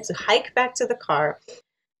until we had to hike back to the car.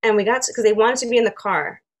 And we got to, because they wanted to be in the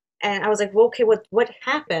car. And I was like, well, okay, what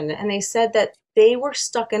happened? And they said that they were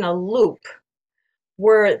stuck in a loop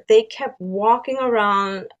where they kept walking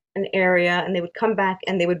around an area, and they would come back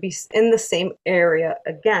and they would be in the same area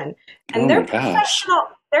again. And they're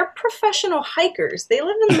professional hikers. They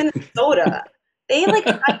live in Minnesota. They like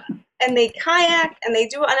hike and they kayak and they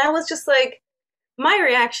do, and I was just like, my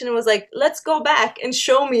reaction was like, let's go back and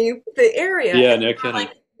show me the area. Yeah, no kidding.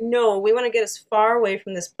 Like, no, we want to get as far away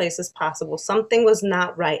from this place as possible. Something was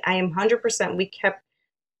not right. I am 100%.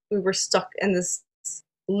 We were stuck in this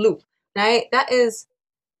loop. And that is,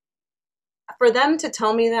 for them to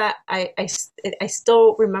tell me that, I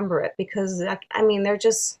still remember it because, I mean, they're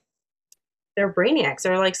brainiacs.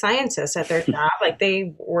 They're like scientists at their job. Like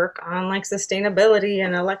they work on like sustainability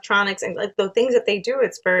and electronics and like the things that they do,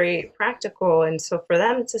 it's very practical. And so for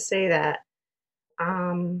them to say that,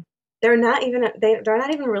 they're not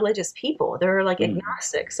even religious people. They're like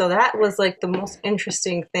agnostic. So that was like the most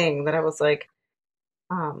interesting thing that I was like,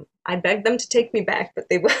 I begged them to take me back, but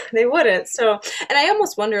they wouldn't. So, and I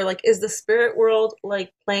almost wonder, like, is the spirit world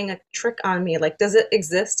like playing a trick on me? Like, does it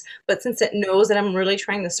exist? But since it knows that I'm really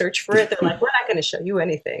trying to search for it, they're like, we're not going to show you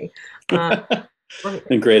anything. The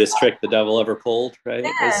greatest trick the devil ever pulled, right?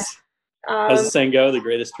 Yeah. How's the saying go? The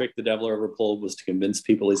greatest trick the devil ever pulled was to convince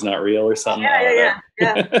people he's not real or something. Yeah.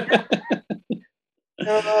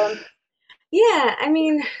 So, yeah, I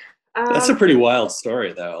mean, that's a pretty wild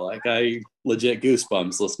story, though. Like, I legit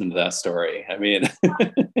goosebumps listening to that story. I mean,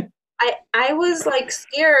 I was like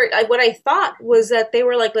scared. What I thought was that they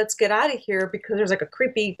were like, let's get out of here because there's like a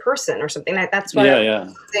creepy person or something. That's why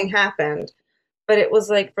the thing happened. But it was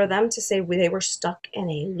like for them to say they were stuck in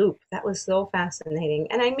a loop. That was so fascinating.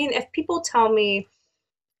 And I mean, if people tell me,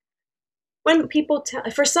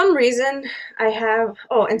 for some reason I have,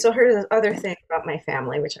 and so here's the other thing about my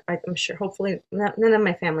family, which I'm sure hopefully none of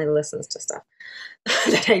my family listens to stuff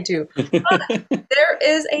that I do. But there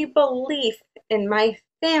is a belief in my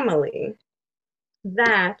family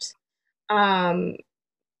that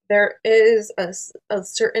there is a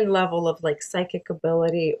certain level of like psychic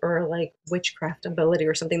ability or like witchcraft ability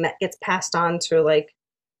or something that gets passed on to like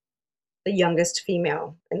the youngest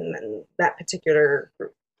female in that particular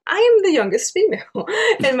group. I am the youngest female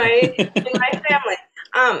in my family.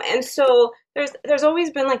 And so there's always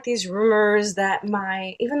been like these rumors that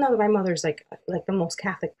even though my mother's like the most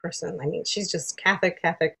Catholic person, I mean, she's just Catholic,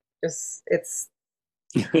 just it's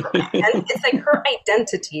like her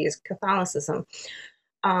identity is Catholicism.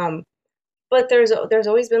 But there's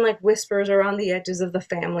always been like whispers around the edges of the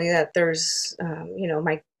family that there's,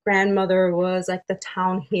 my grandmother was like the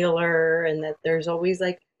town healer, and that there's always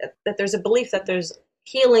like that there's a belief that there's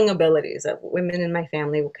healing abilities, that women in my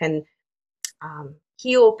family can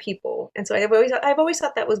heal people. And so I've always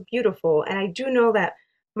thought that was beautiful. And I do know that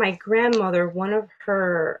my grandmother, one of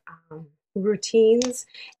her routines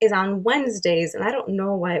is on Wednesdays, and I don't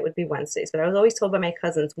know why it would be Wednesdays, but I was always told by my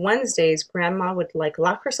cousins, Wednesdays grandma would like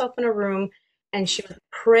lock herself in a room and she would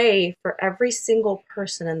pray for every single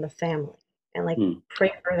person in the family and like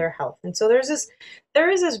pray for their health. And so there is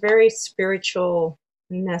this very spiritual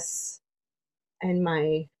darkness in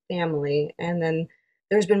my family. And then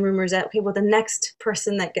there's been rumors that, okay, well, the next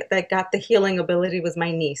person that got the healing ability was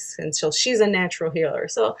my niece, and so she's a natural healer.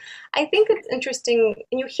 So I think it's interesting,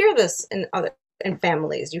 and you hear this in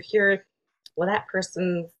families. You hear, well, that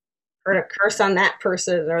person heard a curse on that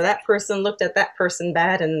person, or that person looked at that person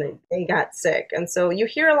bad and they got sick. And so you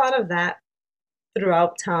hear a lot of that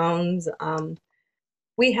throughout towns.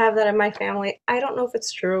 We have that in my family. I don't know if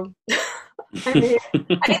it's true. I mean,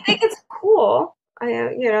 I think it's cool.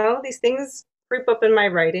 These things creep up in my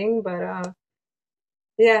writing, but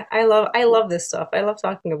yeah, I love this stuff. I love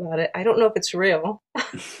talking about it. I don't know if it's real, but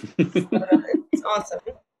it's awesome.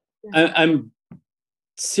 I'm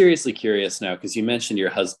seriously curious now because you mentioned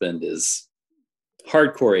your husband is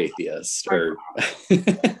hardcore atheist, or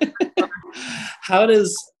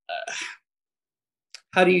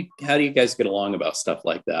how do you guys get along about stuff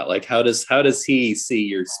like that? Like how does he see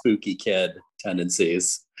your spooky kid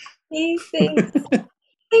tendencies? He thinks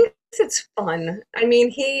it's fun. I mean,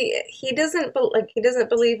 he doesn't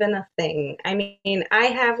believe in a thing. I mean, I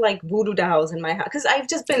have like voodoo dolls in my house because I've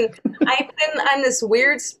been on this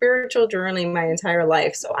weird spiritual journey my entire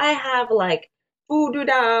life. So I have like voodoo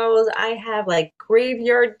dolls. I have like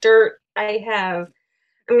graveyard dirt. I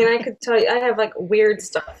mean, I could tell you, I have like weird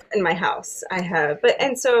stuff in my house.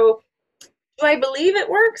 And so do I believe it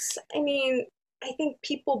works? I mean, I think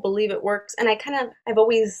people believe it works, and people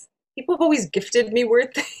have always gifted me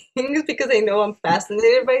weird things because they know I'm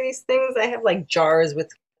fascinated by these things. I have like jars with,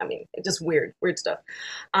 I mean, just weird stuff.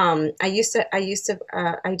 I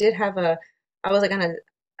did have I was like on a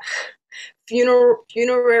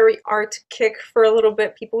funerary art kick for a little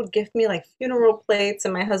bit. People would gift me like funeral plates,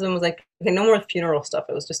 and my husband was like, "Okay, no more funeral stuff.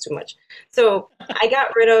 It was just too much." So I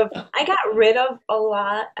got rid of a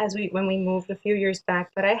lot when we moved a few years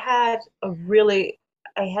back. But I had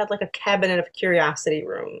like a cabinet of curiosity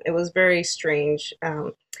room. It was very strange,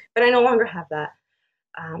 but I no longer have that.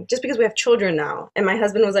 Just because we have children now, and my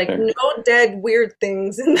husband was like, Sure. "No dead weird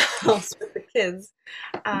things in the house with the kids."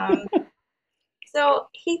 Um, so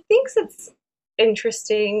he thinks it's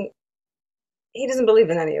interesting. He doesn't believe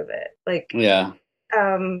in any of it. Yeah.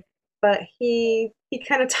 But he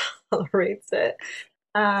kind of tolerates it.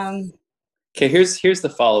 Um, Okay, here's the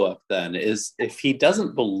follow-up then, is if he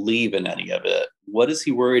doesn't believe in any of it, what is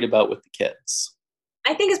he worried about with the kids?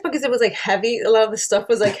 I think it's because it was like heavy. A lot of the stuff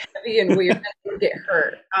was like heavy and weird, and he would get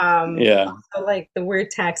hurt. Yeah. So like the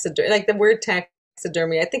weird taxidermy.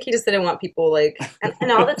 I think he just didn't want people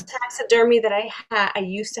and all the taxidermy that I had. I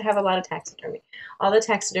used to have a lot of taxidermy. All the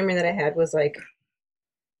taxidermy that I had was like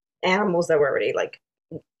animals that were already like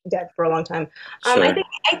dead for a long time. Sure.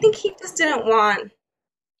 I think he just didn't want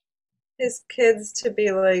his kids to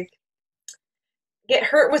be like get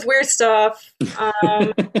hurt with weird stuff,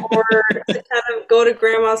 or to kind of go to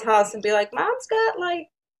grandma's house and be like, "Mom's got like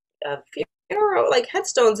a funeral, like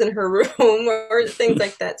headstones in her room," or things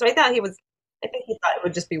like that. So I think he thought it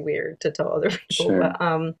would just be weird to tell other people. Sure.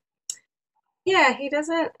 But yeah, he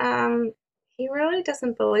doesn't. He really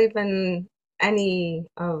doesn't believe in any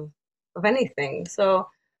of anything. So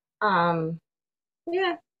um,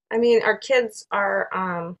 yeah, I mean, our kids are,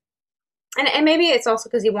 and maybe it's also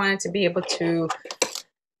because he wanted to be able to.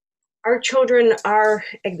 Our children are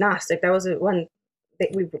agnostic. That was one that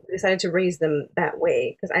we decided to raise them that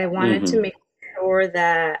way because I wanted to Mm-hmm. make sure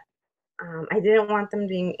that I didn't want them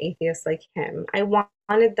being atheists like him. I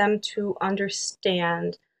wanted them to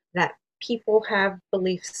understand that people have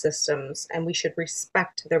belief systems and we should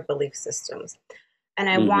respect their belief systems. And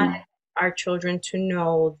I Mm-hmm. wanted our children to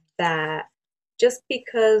know that just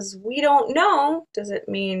because we don't know doesn't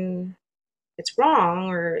mean it's wrong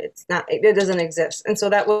or it doesn't exist. And so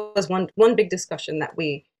that was one big discussion that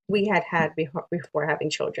we had before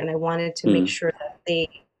having children. I wanted to make Mm-hmm. sure that they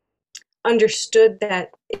understood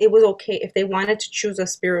that it was okay if they wanted to choose a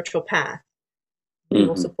spiritual path, we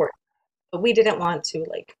will Mm-hmm. support them. But we didn't want to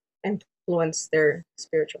like influence their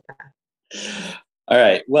spiritual path. All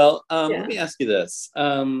right. Well, let Yeah. me ask you this.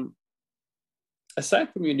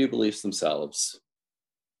 Aside from your new beliefs themselves,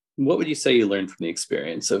 what would you say you learned from the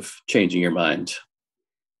experience of changing your mind?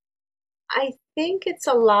 I think it's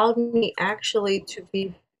allowed me actually to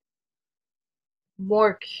be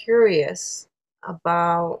more curious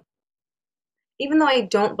about, even though I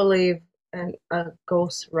don't believe in a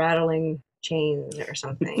ghost rattling chains or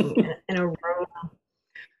something in a room,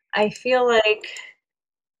 I feel like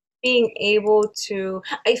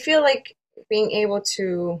I feel like being able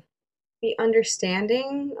to be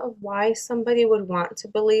understanding of why somebody would want to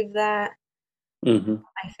believe that. Mm-hmm.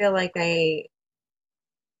 I feel like I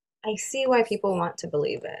see why people want to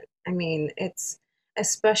believe it. I mean,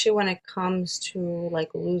 especially when it comes to like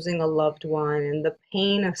losing a loved one and the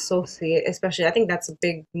pain associated, especially, I think that's a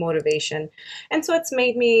big motivation. And so it's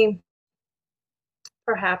made me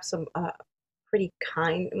perhaps a pretty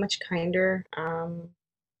much kinder.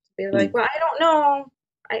 Be like, Mm. well, I don't know.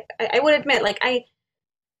 I would admit, like, I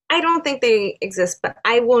don't think they exist, but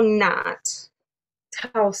I will not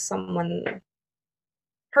tell someone,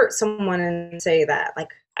 hurt someone and say that. Like,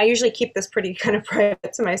 I usually keep this pretty kind of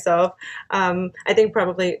private to myself. I think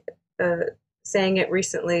probably uh, saying it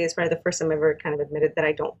recently is probably the first time I've ever kind of admitted that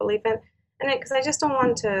I don't believe it. And because I just don't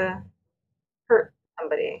want to hurt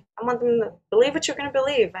somebody. I want them to believe what you're going to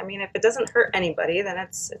believe. I mean, if it doesn't hurt anybody, then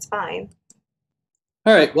it's fine.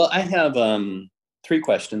 All right. Well, I have 3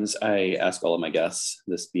 questions I ask all of my guests,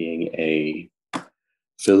 this being a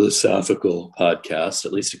philosophical podcast,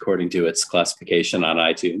 at least according to its classification on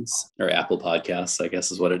iTunes or Apple Podcasts, I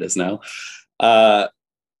guess is what it is now.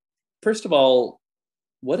 First of all,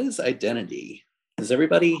 what is identity? Does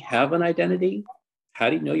everybody have an identity? How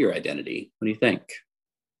do you know your identity? What do you think?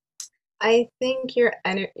 I think your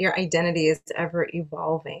identity is ever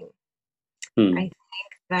evolving. Hmm.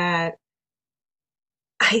 That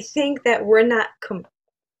I think that we're not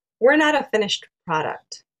a finished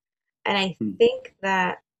product. And I think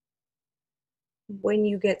that when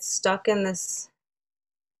you get stuck in this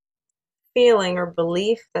feeling or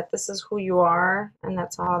belief that this is who you are and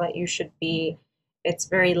that's all that you should be, it's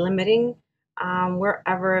very limiting. We're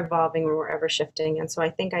ever evolving, we're ever shifting. And so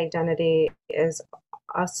I think identity is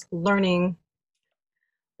us learning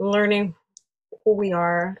who we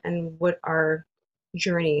are and what our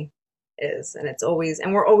journey is. And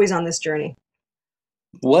we're always on this journey.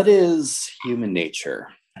 What is human nature?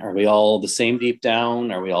 Are we all the same deep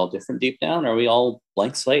down? Are we all different deep down? Are we all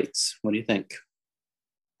blank slates? What do you think?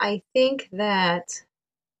 I think that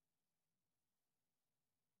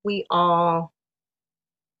we all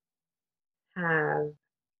have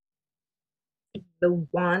the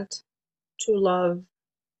want to love,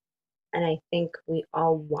 and I think we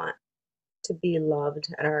all want to be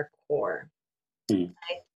loved at our core. I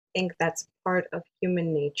think that's part of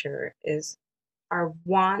human nature is our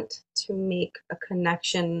want to make a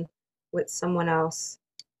connection with someone else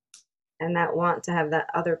and that want to have that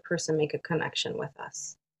other person make a connection with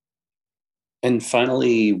us. And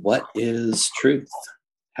finally, what is truth?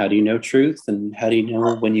 How do you know truth? And how do you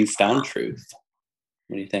know when you've found truth?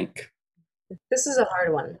 What do you think? This is a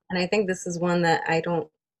hard one. And I think this is one that I don't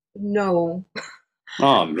know Oh,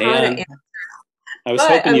 how to man. answer. I was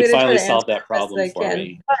hoping you'd finally solve that problem for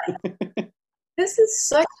me. This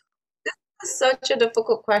is such a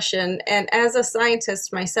difficult question. And as a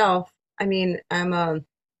scientist myself, I mean,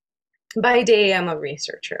 by day, I'm a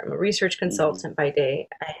researcher. I'm a research consultant by day.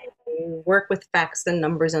 I work with facts and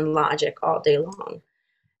numbers and logic all day long.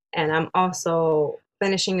 And I'm also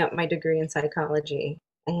finishing up my degree in psychology.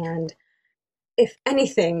 And if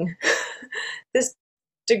anything, this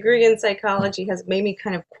degree in psychology has made me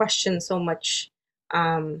kind of question so much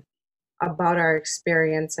about our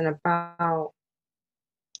experience and about.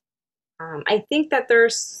 I think that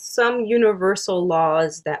there's some universal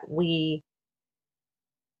laws that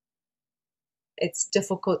it's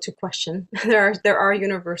difficult to question. There are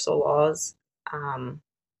universal laws,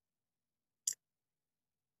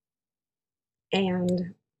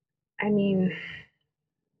 and I mean,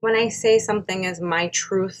 when I say something as my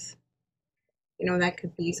truth, that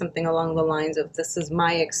could be something along the lines of this is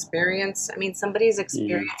my experience. I mean, somebody's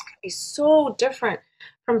experience could be so different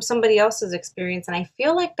from somebody else's experience, and I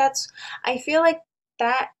feel like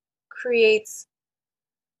that creates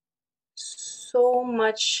so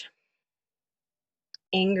much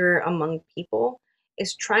anger among people,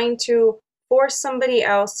 is trying to force somebody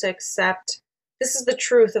else to accept this is the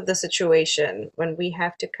truth of the situation when we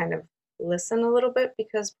have to kind of listen a little bit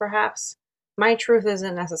because perhaps my truth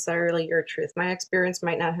isn't necessarily your truth. My experience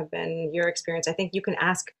might not have been your experience. I think you can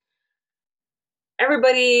ask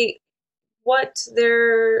everybody what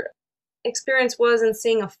their experience was in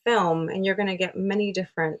seeing a film, and you're going to get many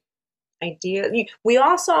different ideas. We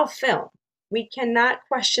all saw film. We cannot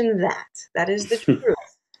question that. That is the truth,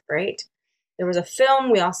 right? There was a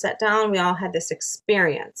film, we all sat down, we all had this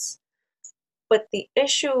experience. But the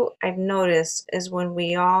issue I've noticed is when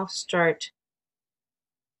we all start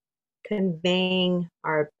conveying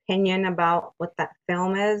our opinion about what that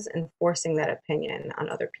film is and forcing that opinion on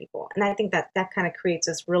other people. And I think that kind of creates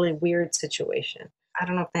this really weird situation. I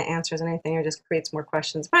don't know if that answers anything or just creates more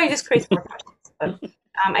questions. Probably just creates more questions. But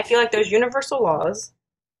I feel like there's universal laws.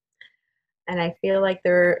 And I feel like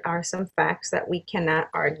there are some facts that we cannot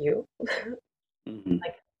argue,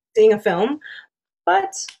 like seeing a film.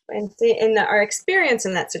 But in our experience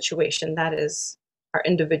in that situation, that is our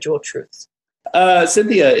individual truths.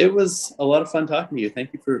 Cynthia, it was a lot of fun talking to you.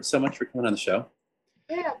 Thank you so much for coming on the show.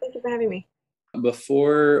 Yeah, thank you for having me.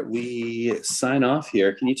 Before we sign off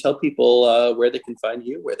here, can you tell people where they can find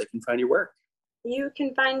you, where they can find your work? You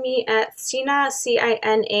can find me at Cina, Cina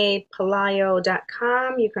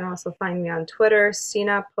Pelayo.com. You can also find me on Twitter,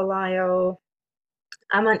 Cina Pelayo.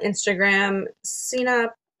 I'm on Instagram, Cina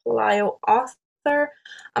Pelayo Author.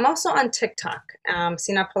 I'm also on TikTok,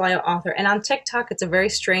 Cina Pelayo Author. And on TikTok, it's a very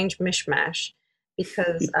strange mishmash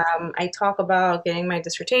because I talk about getting my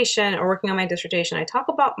dissertation or working on my dissertation. I talk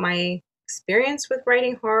about my experience with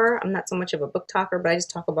writing horror. I'm not so much of a book talker, but I just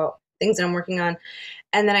talk about things that I'm working on.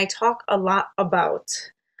 And then I talk a lot about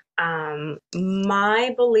my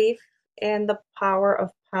belief in the power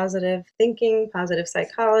of positive thinking, positive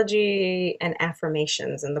psychology, and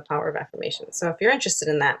affirmations, and the power of affirmations. So if you're interested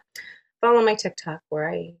in that, follow my TikTok where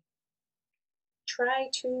I try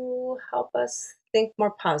to help us think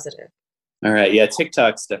more positive. All right. Yeah,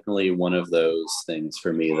 TikTok's definitely one of those things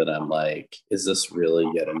for me that I'm like, is this really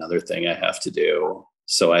yet another thing I have to do?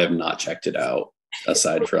 So I have not checked it out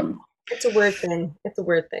aside from... It's a weird thing. It's a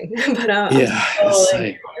weird thing. But yeah,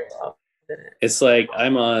 it's like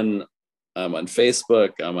I'm on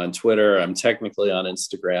Facebook, I'm on Twitter, I'm technically on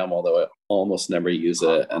Instagram, although I almost never use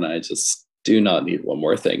it, and I just do not need one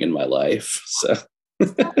more thing in my life. So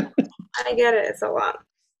I get it. It's a lot.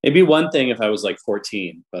 It'd be one thing if I was like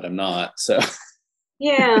 14, but I'm not. So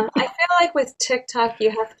yeah, I feel like with TikTok, you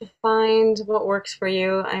have to find what works for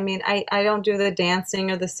you. I mean, I don't do the dancing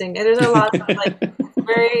or the singing. There's a lot of like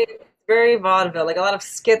very vaudeville, like a lot of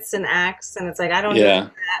skits and acts, and it's like I don't do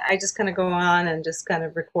that. I just kind of go on and just kind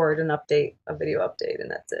of record a video update,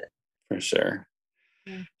 and that's it. For sure.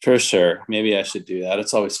 Yeah. For sure. Maybe I should do that.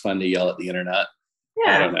 It's always fun to yell at the internet.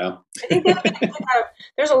 Yeah. I don't know. I think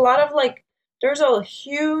there's a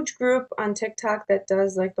huge group on TikTok that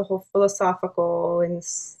does like the whole philosophical and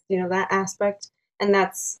that aspect, and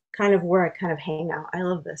that's kind of where I kind of hang out. I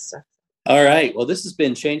love this stuff. All right. Well, this has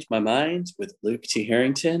been Changed My Mind with Luke T.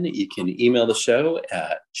 Harrington. You can email the show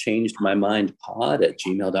at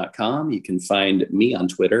changedmymindpod@gmail.com. You can find me on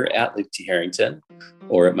Twitter at Luke T. Harrington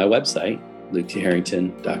or at my website,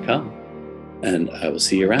 luketharrington.com. And I will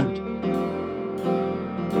see you around.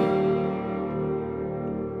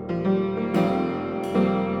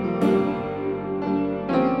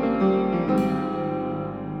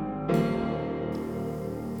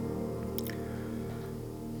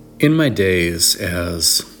 In my days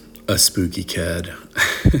as a spooky kid,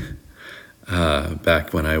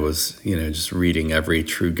 back when I was, just reading every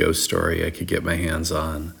true ghost story I could get my hands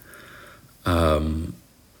on,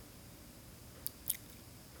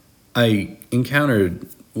 I encountered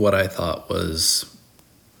what I thought was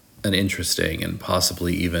an interesting and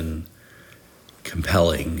possibly even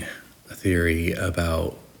compelling theory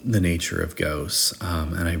about the nature of ghosts.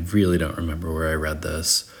 And I really don't remember where I read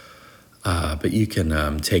this. But you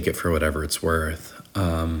can take it for whatever it's worth.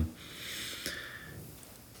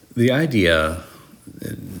 The idea,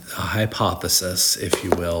 a hypothesis, if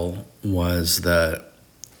you will, was that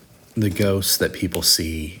the ghosts that people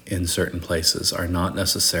see in certain places are not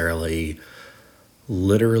necessarily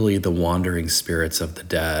literally the wandering spirits of the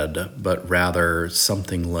dead, but rather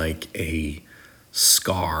something like a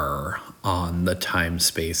scar on the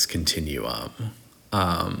time-space continuum.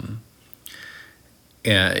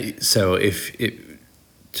 And so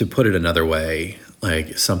to put it another way,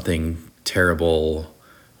 like something terrible,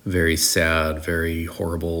 very sad, very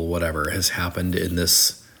horrible, whatever has happened in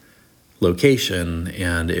this location,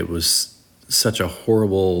 and it was such a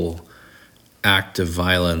horrible act of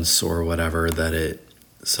violence or whatever that it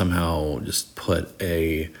somehow just put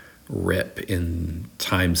a rip in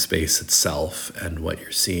time space itself, and what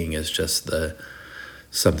you're seeing is just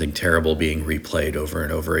something terrible being replayed over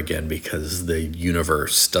and over again because the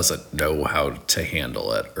universe doesn't know how to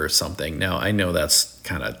handle it or something. Now, I know that's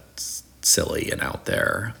kind of silly and out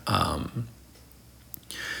there,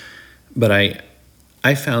 but I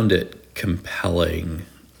found it compelling,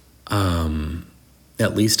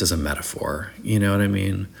 at least as a metaphor. You know what I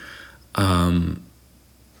mean? I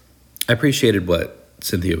appreciated what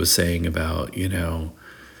Cynthia was saying about,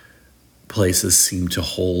 places seem to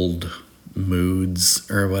hold moods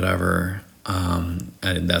or whatever, and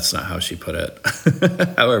that's not how she put it.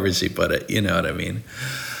 However she put it, you know what I mean.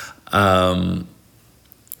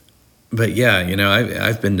 But yeah,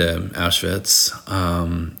 I've been to Auschwitz,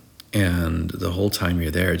 and the whole time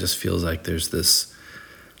you're there, it just feels like there's this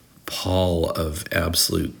pall of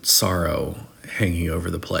absolute sorrow hanging over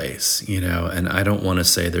the place, and I don't want to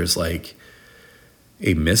say there's like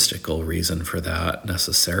a mystical reason for that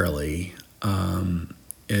necessarily.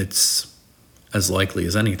 It's as likely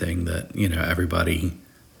as anything that, everybody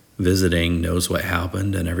visiting knows what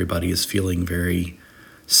happened and everybody is feeling very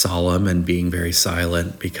solemn and being very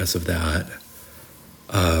silent because of that.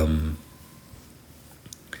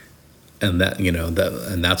 And that,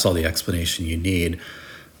 and that's all the explanation you need.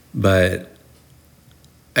 But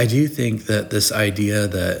I do think that this idea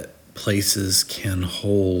that places can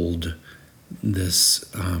hold this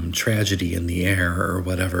tragedy in the air or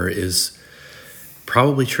whatever is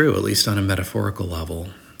probably true, at least on a metaphorical level.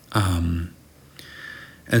 And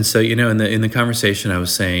so, in the conversation I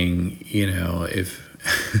was saying, if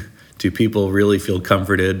do people really feel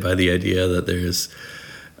comforted by the idea that there's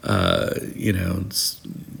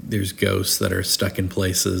there's ghosts that are stuck in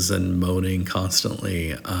places and moaning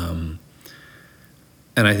constantly.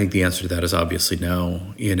 And I think the answer to that is obviously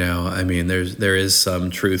no. There is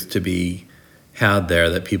some truth to be had there,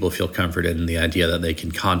 that people feel comforted in the idea that they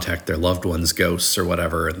can contact their loved ones' ghosts or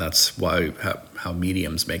whatever. And that's how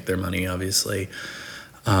mediums make their money, obviously.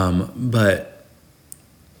 But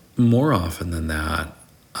more often than that,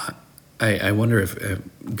 I wonder if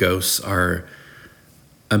ghosts are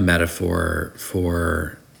a metaphor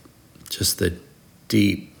for just the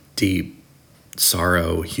deep, deep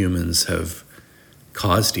sorrow humans have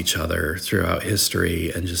caused each other throughout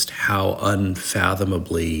history, and just how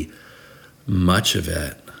unfathomably much of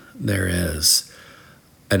it there is,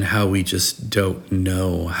 and how we just don't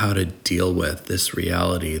know how to deal with this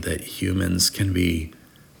reality that humans can be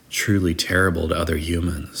truly terrible to other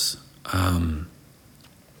humans.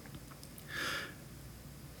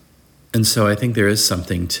 And so I think there is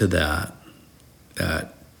something to that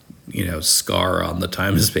scar on the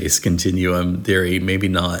time-space continuum theory, maybe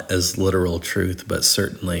not as literal truth, but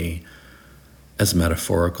certainly as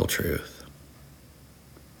metaphorical truth.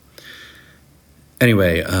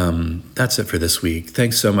 Anyway, that's it for this week.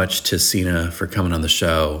 Thanks so much to Sina for coming on the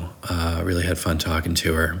show. Really had fun talking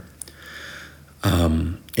to her.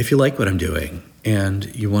 If you like what I'm doing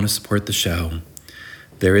and you want to support the show,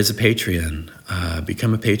 there is a Patreon.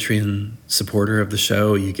 Become a Patreon supporter of the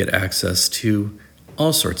show. You get access to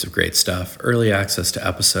all sorts of great stuff, early access to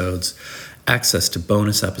episodes, access to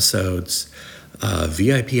bonus episodes,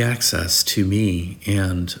 VIP access to me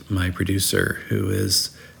and my producer, who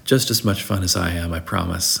is just as much fun as I am, I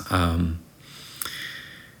promise.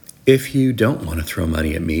 If you don't want to throw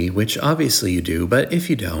money at me, which obviously you do, but if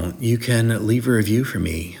you don't, you can leave a review for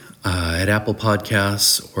me at Apple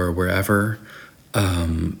Podcasts or wherever.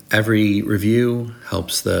 Every review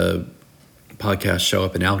helps the podcast show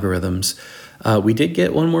up in algorithms. We did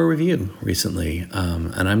get one more review recently,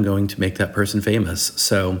 and I'm going to make that person famous.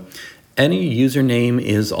 So any username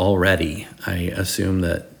is already. I assume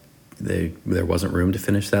that there wasn't room to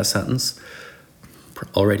finish that sentence.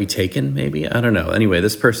 Already taken, maybe? I don't know. Anyway,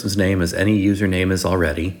 this person's name is any username is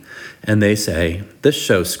already. And they say, this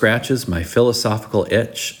show scratches my philosophical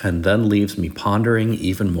itch and then leaves me pondering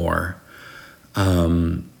even more.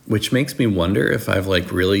 Which makes me wonder if I've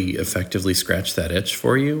really effectively scratched that itch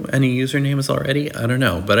for you. Any username is already? I don't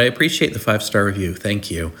know, but I appreciate the 5-star review. Thank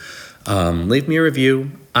you. Leave me a review.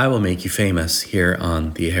 I will make you famous here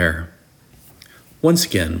on the air. Once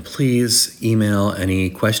again, please email any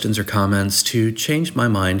questions or comments to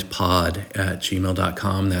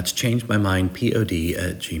changemymindpod@gmail.com. That's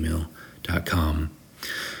changemymindpod@gmail.com.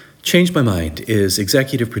 Change My Mind is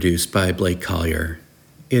executive produced by Blake Collier.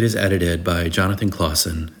 It is edited by Jonathan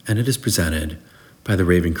Clausen, and it is presented by the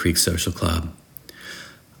Raven Creek Social Club.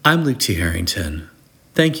 I'm Luke T. Harrington.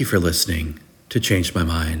 Thank you for listening to Change My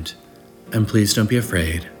Mind, and please don't be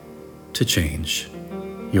afraid to change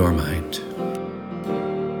your mind.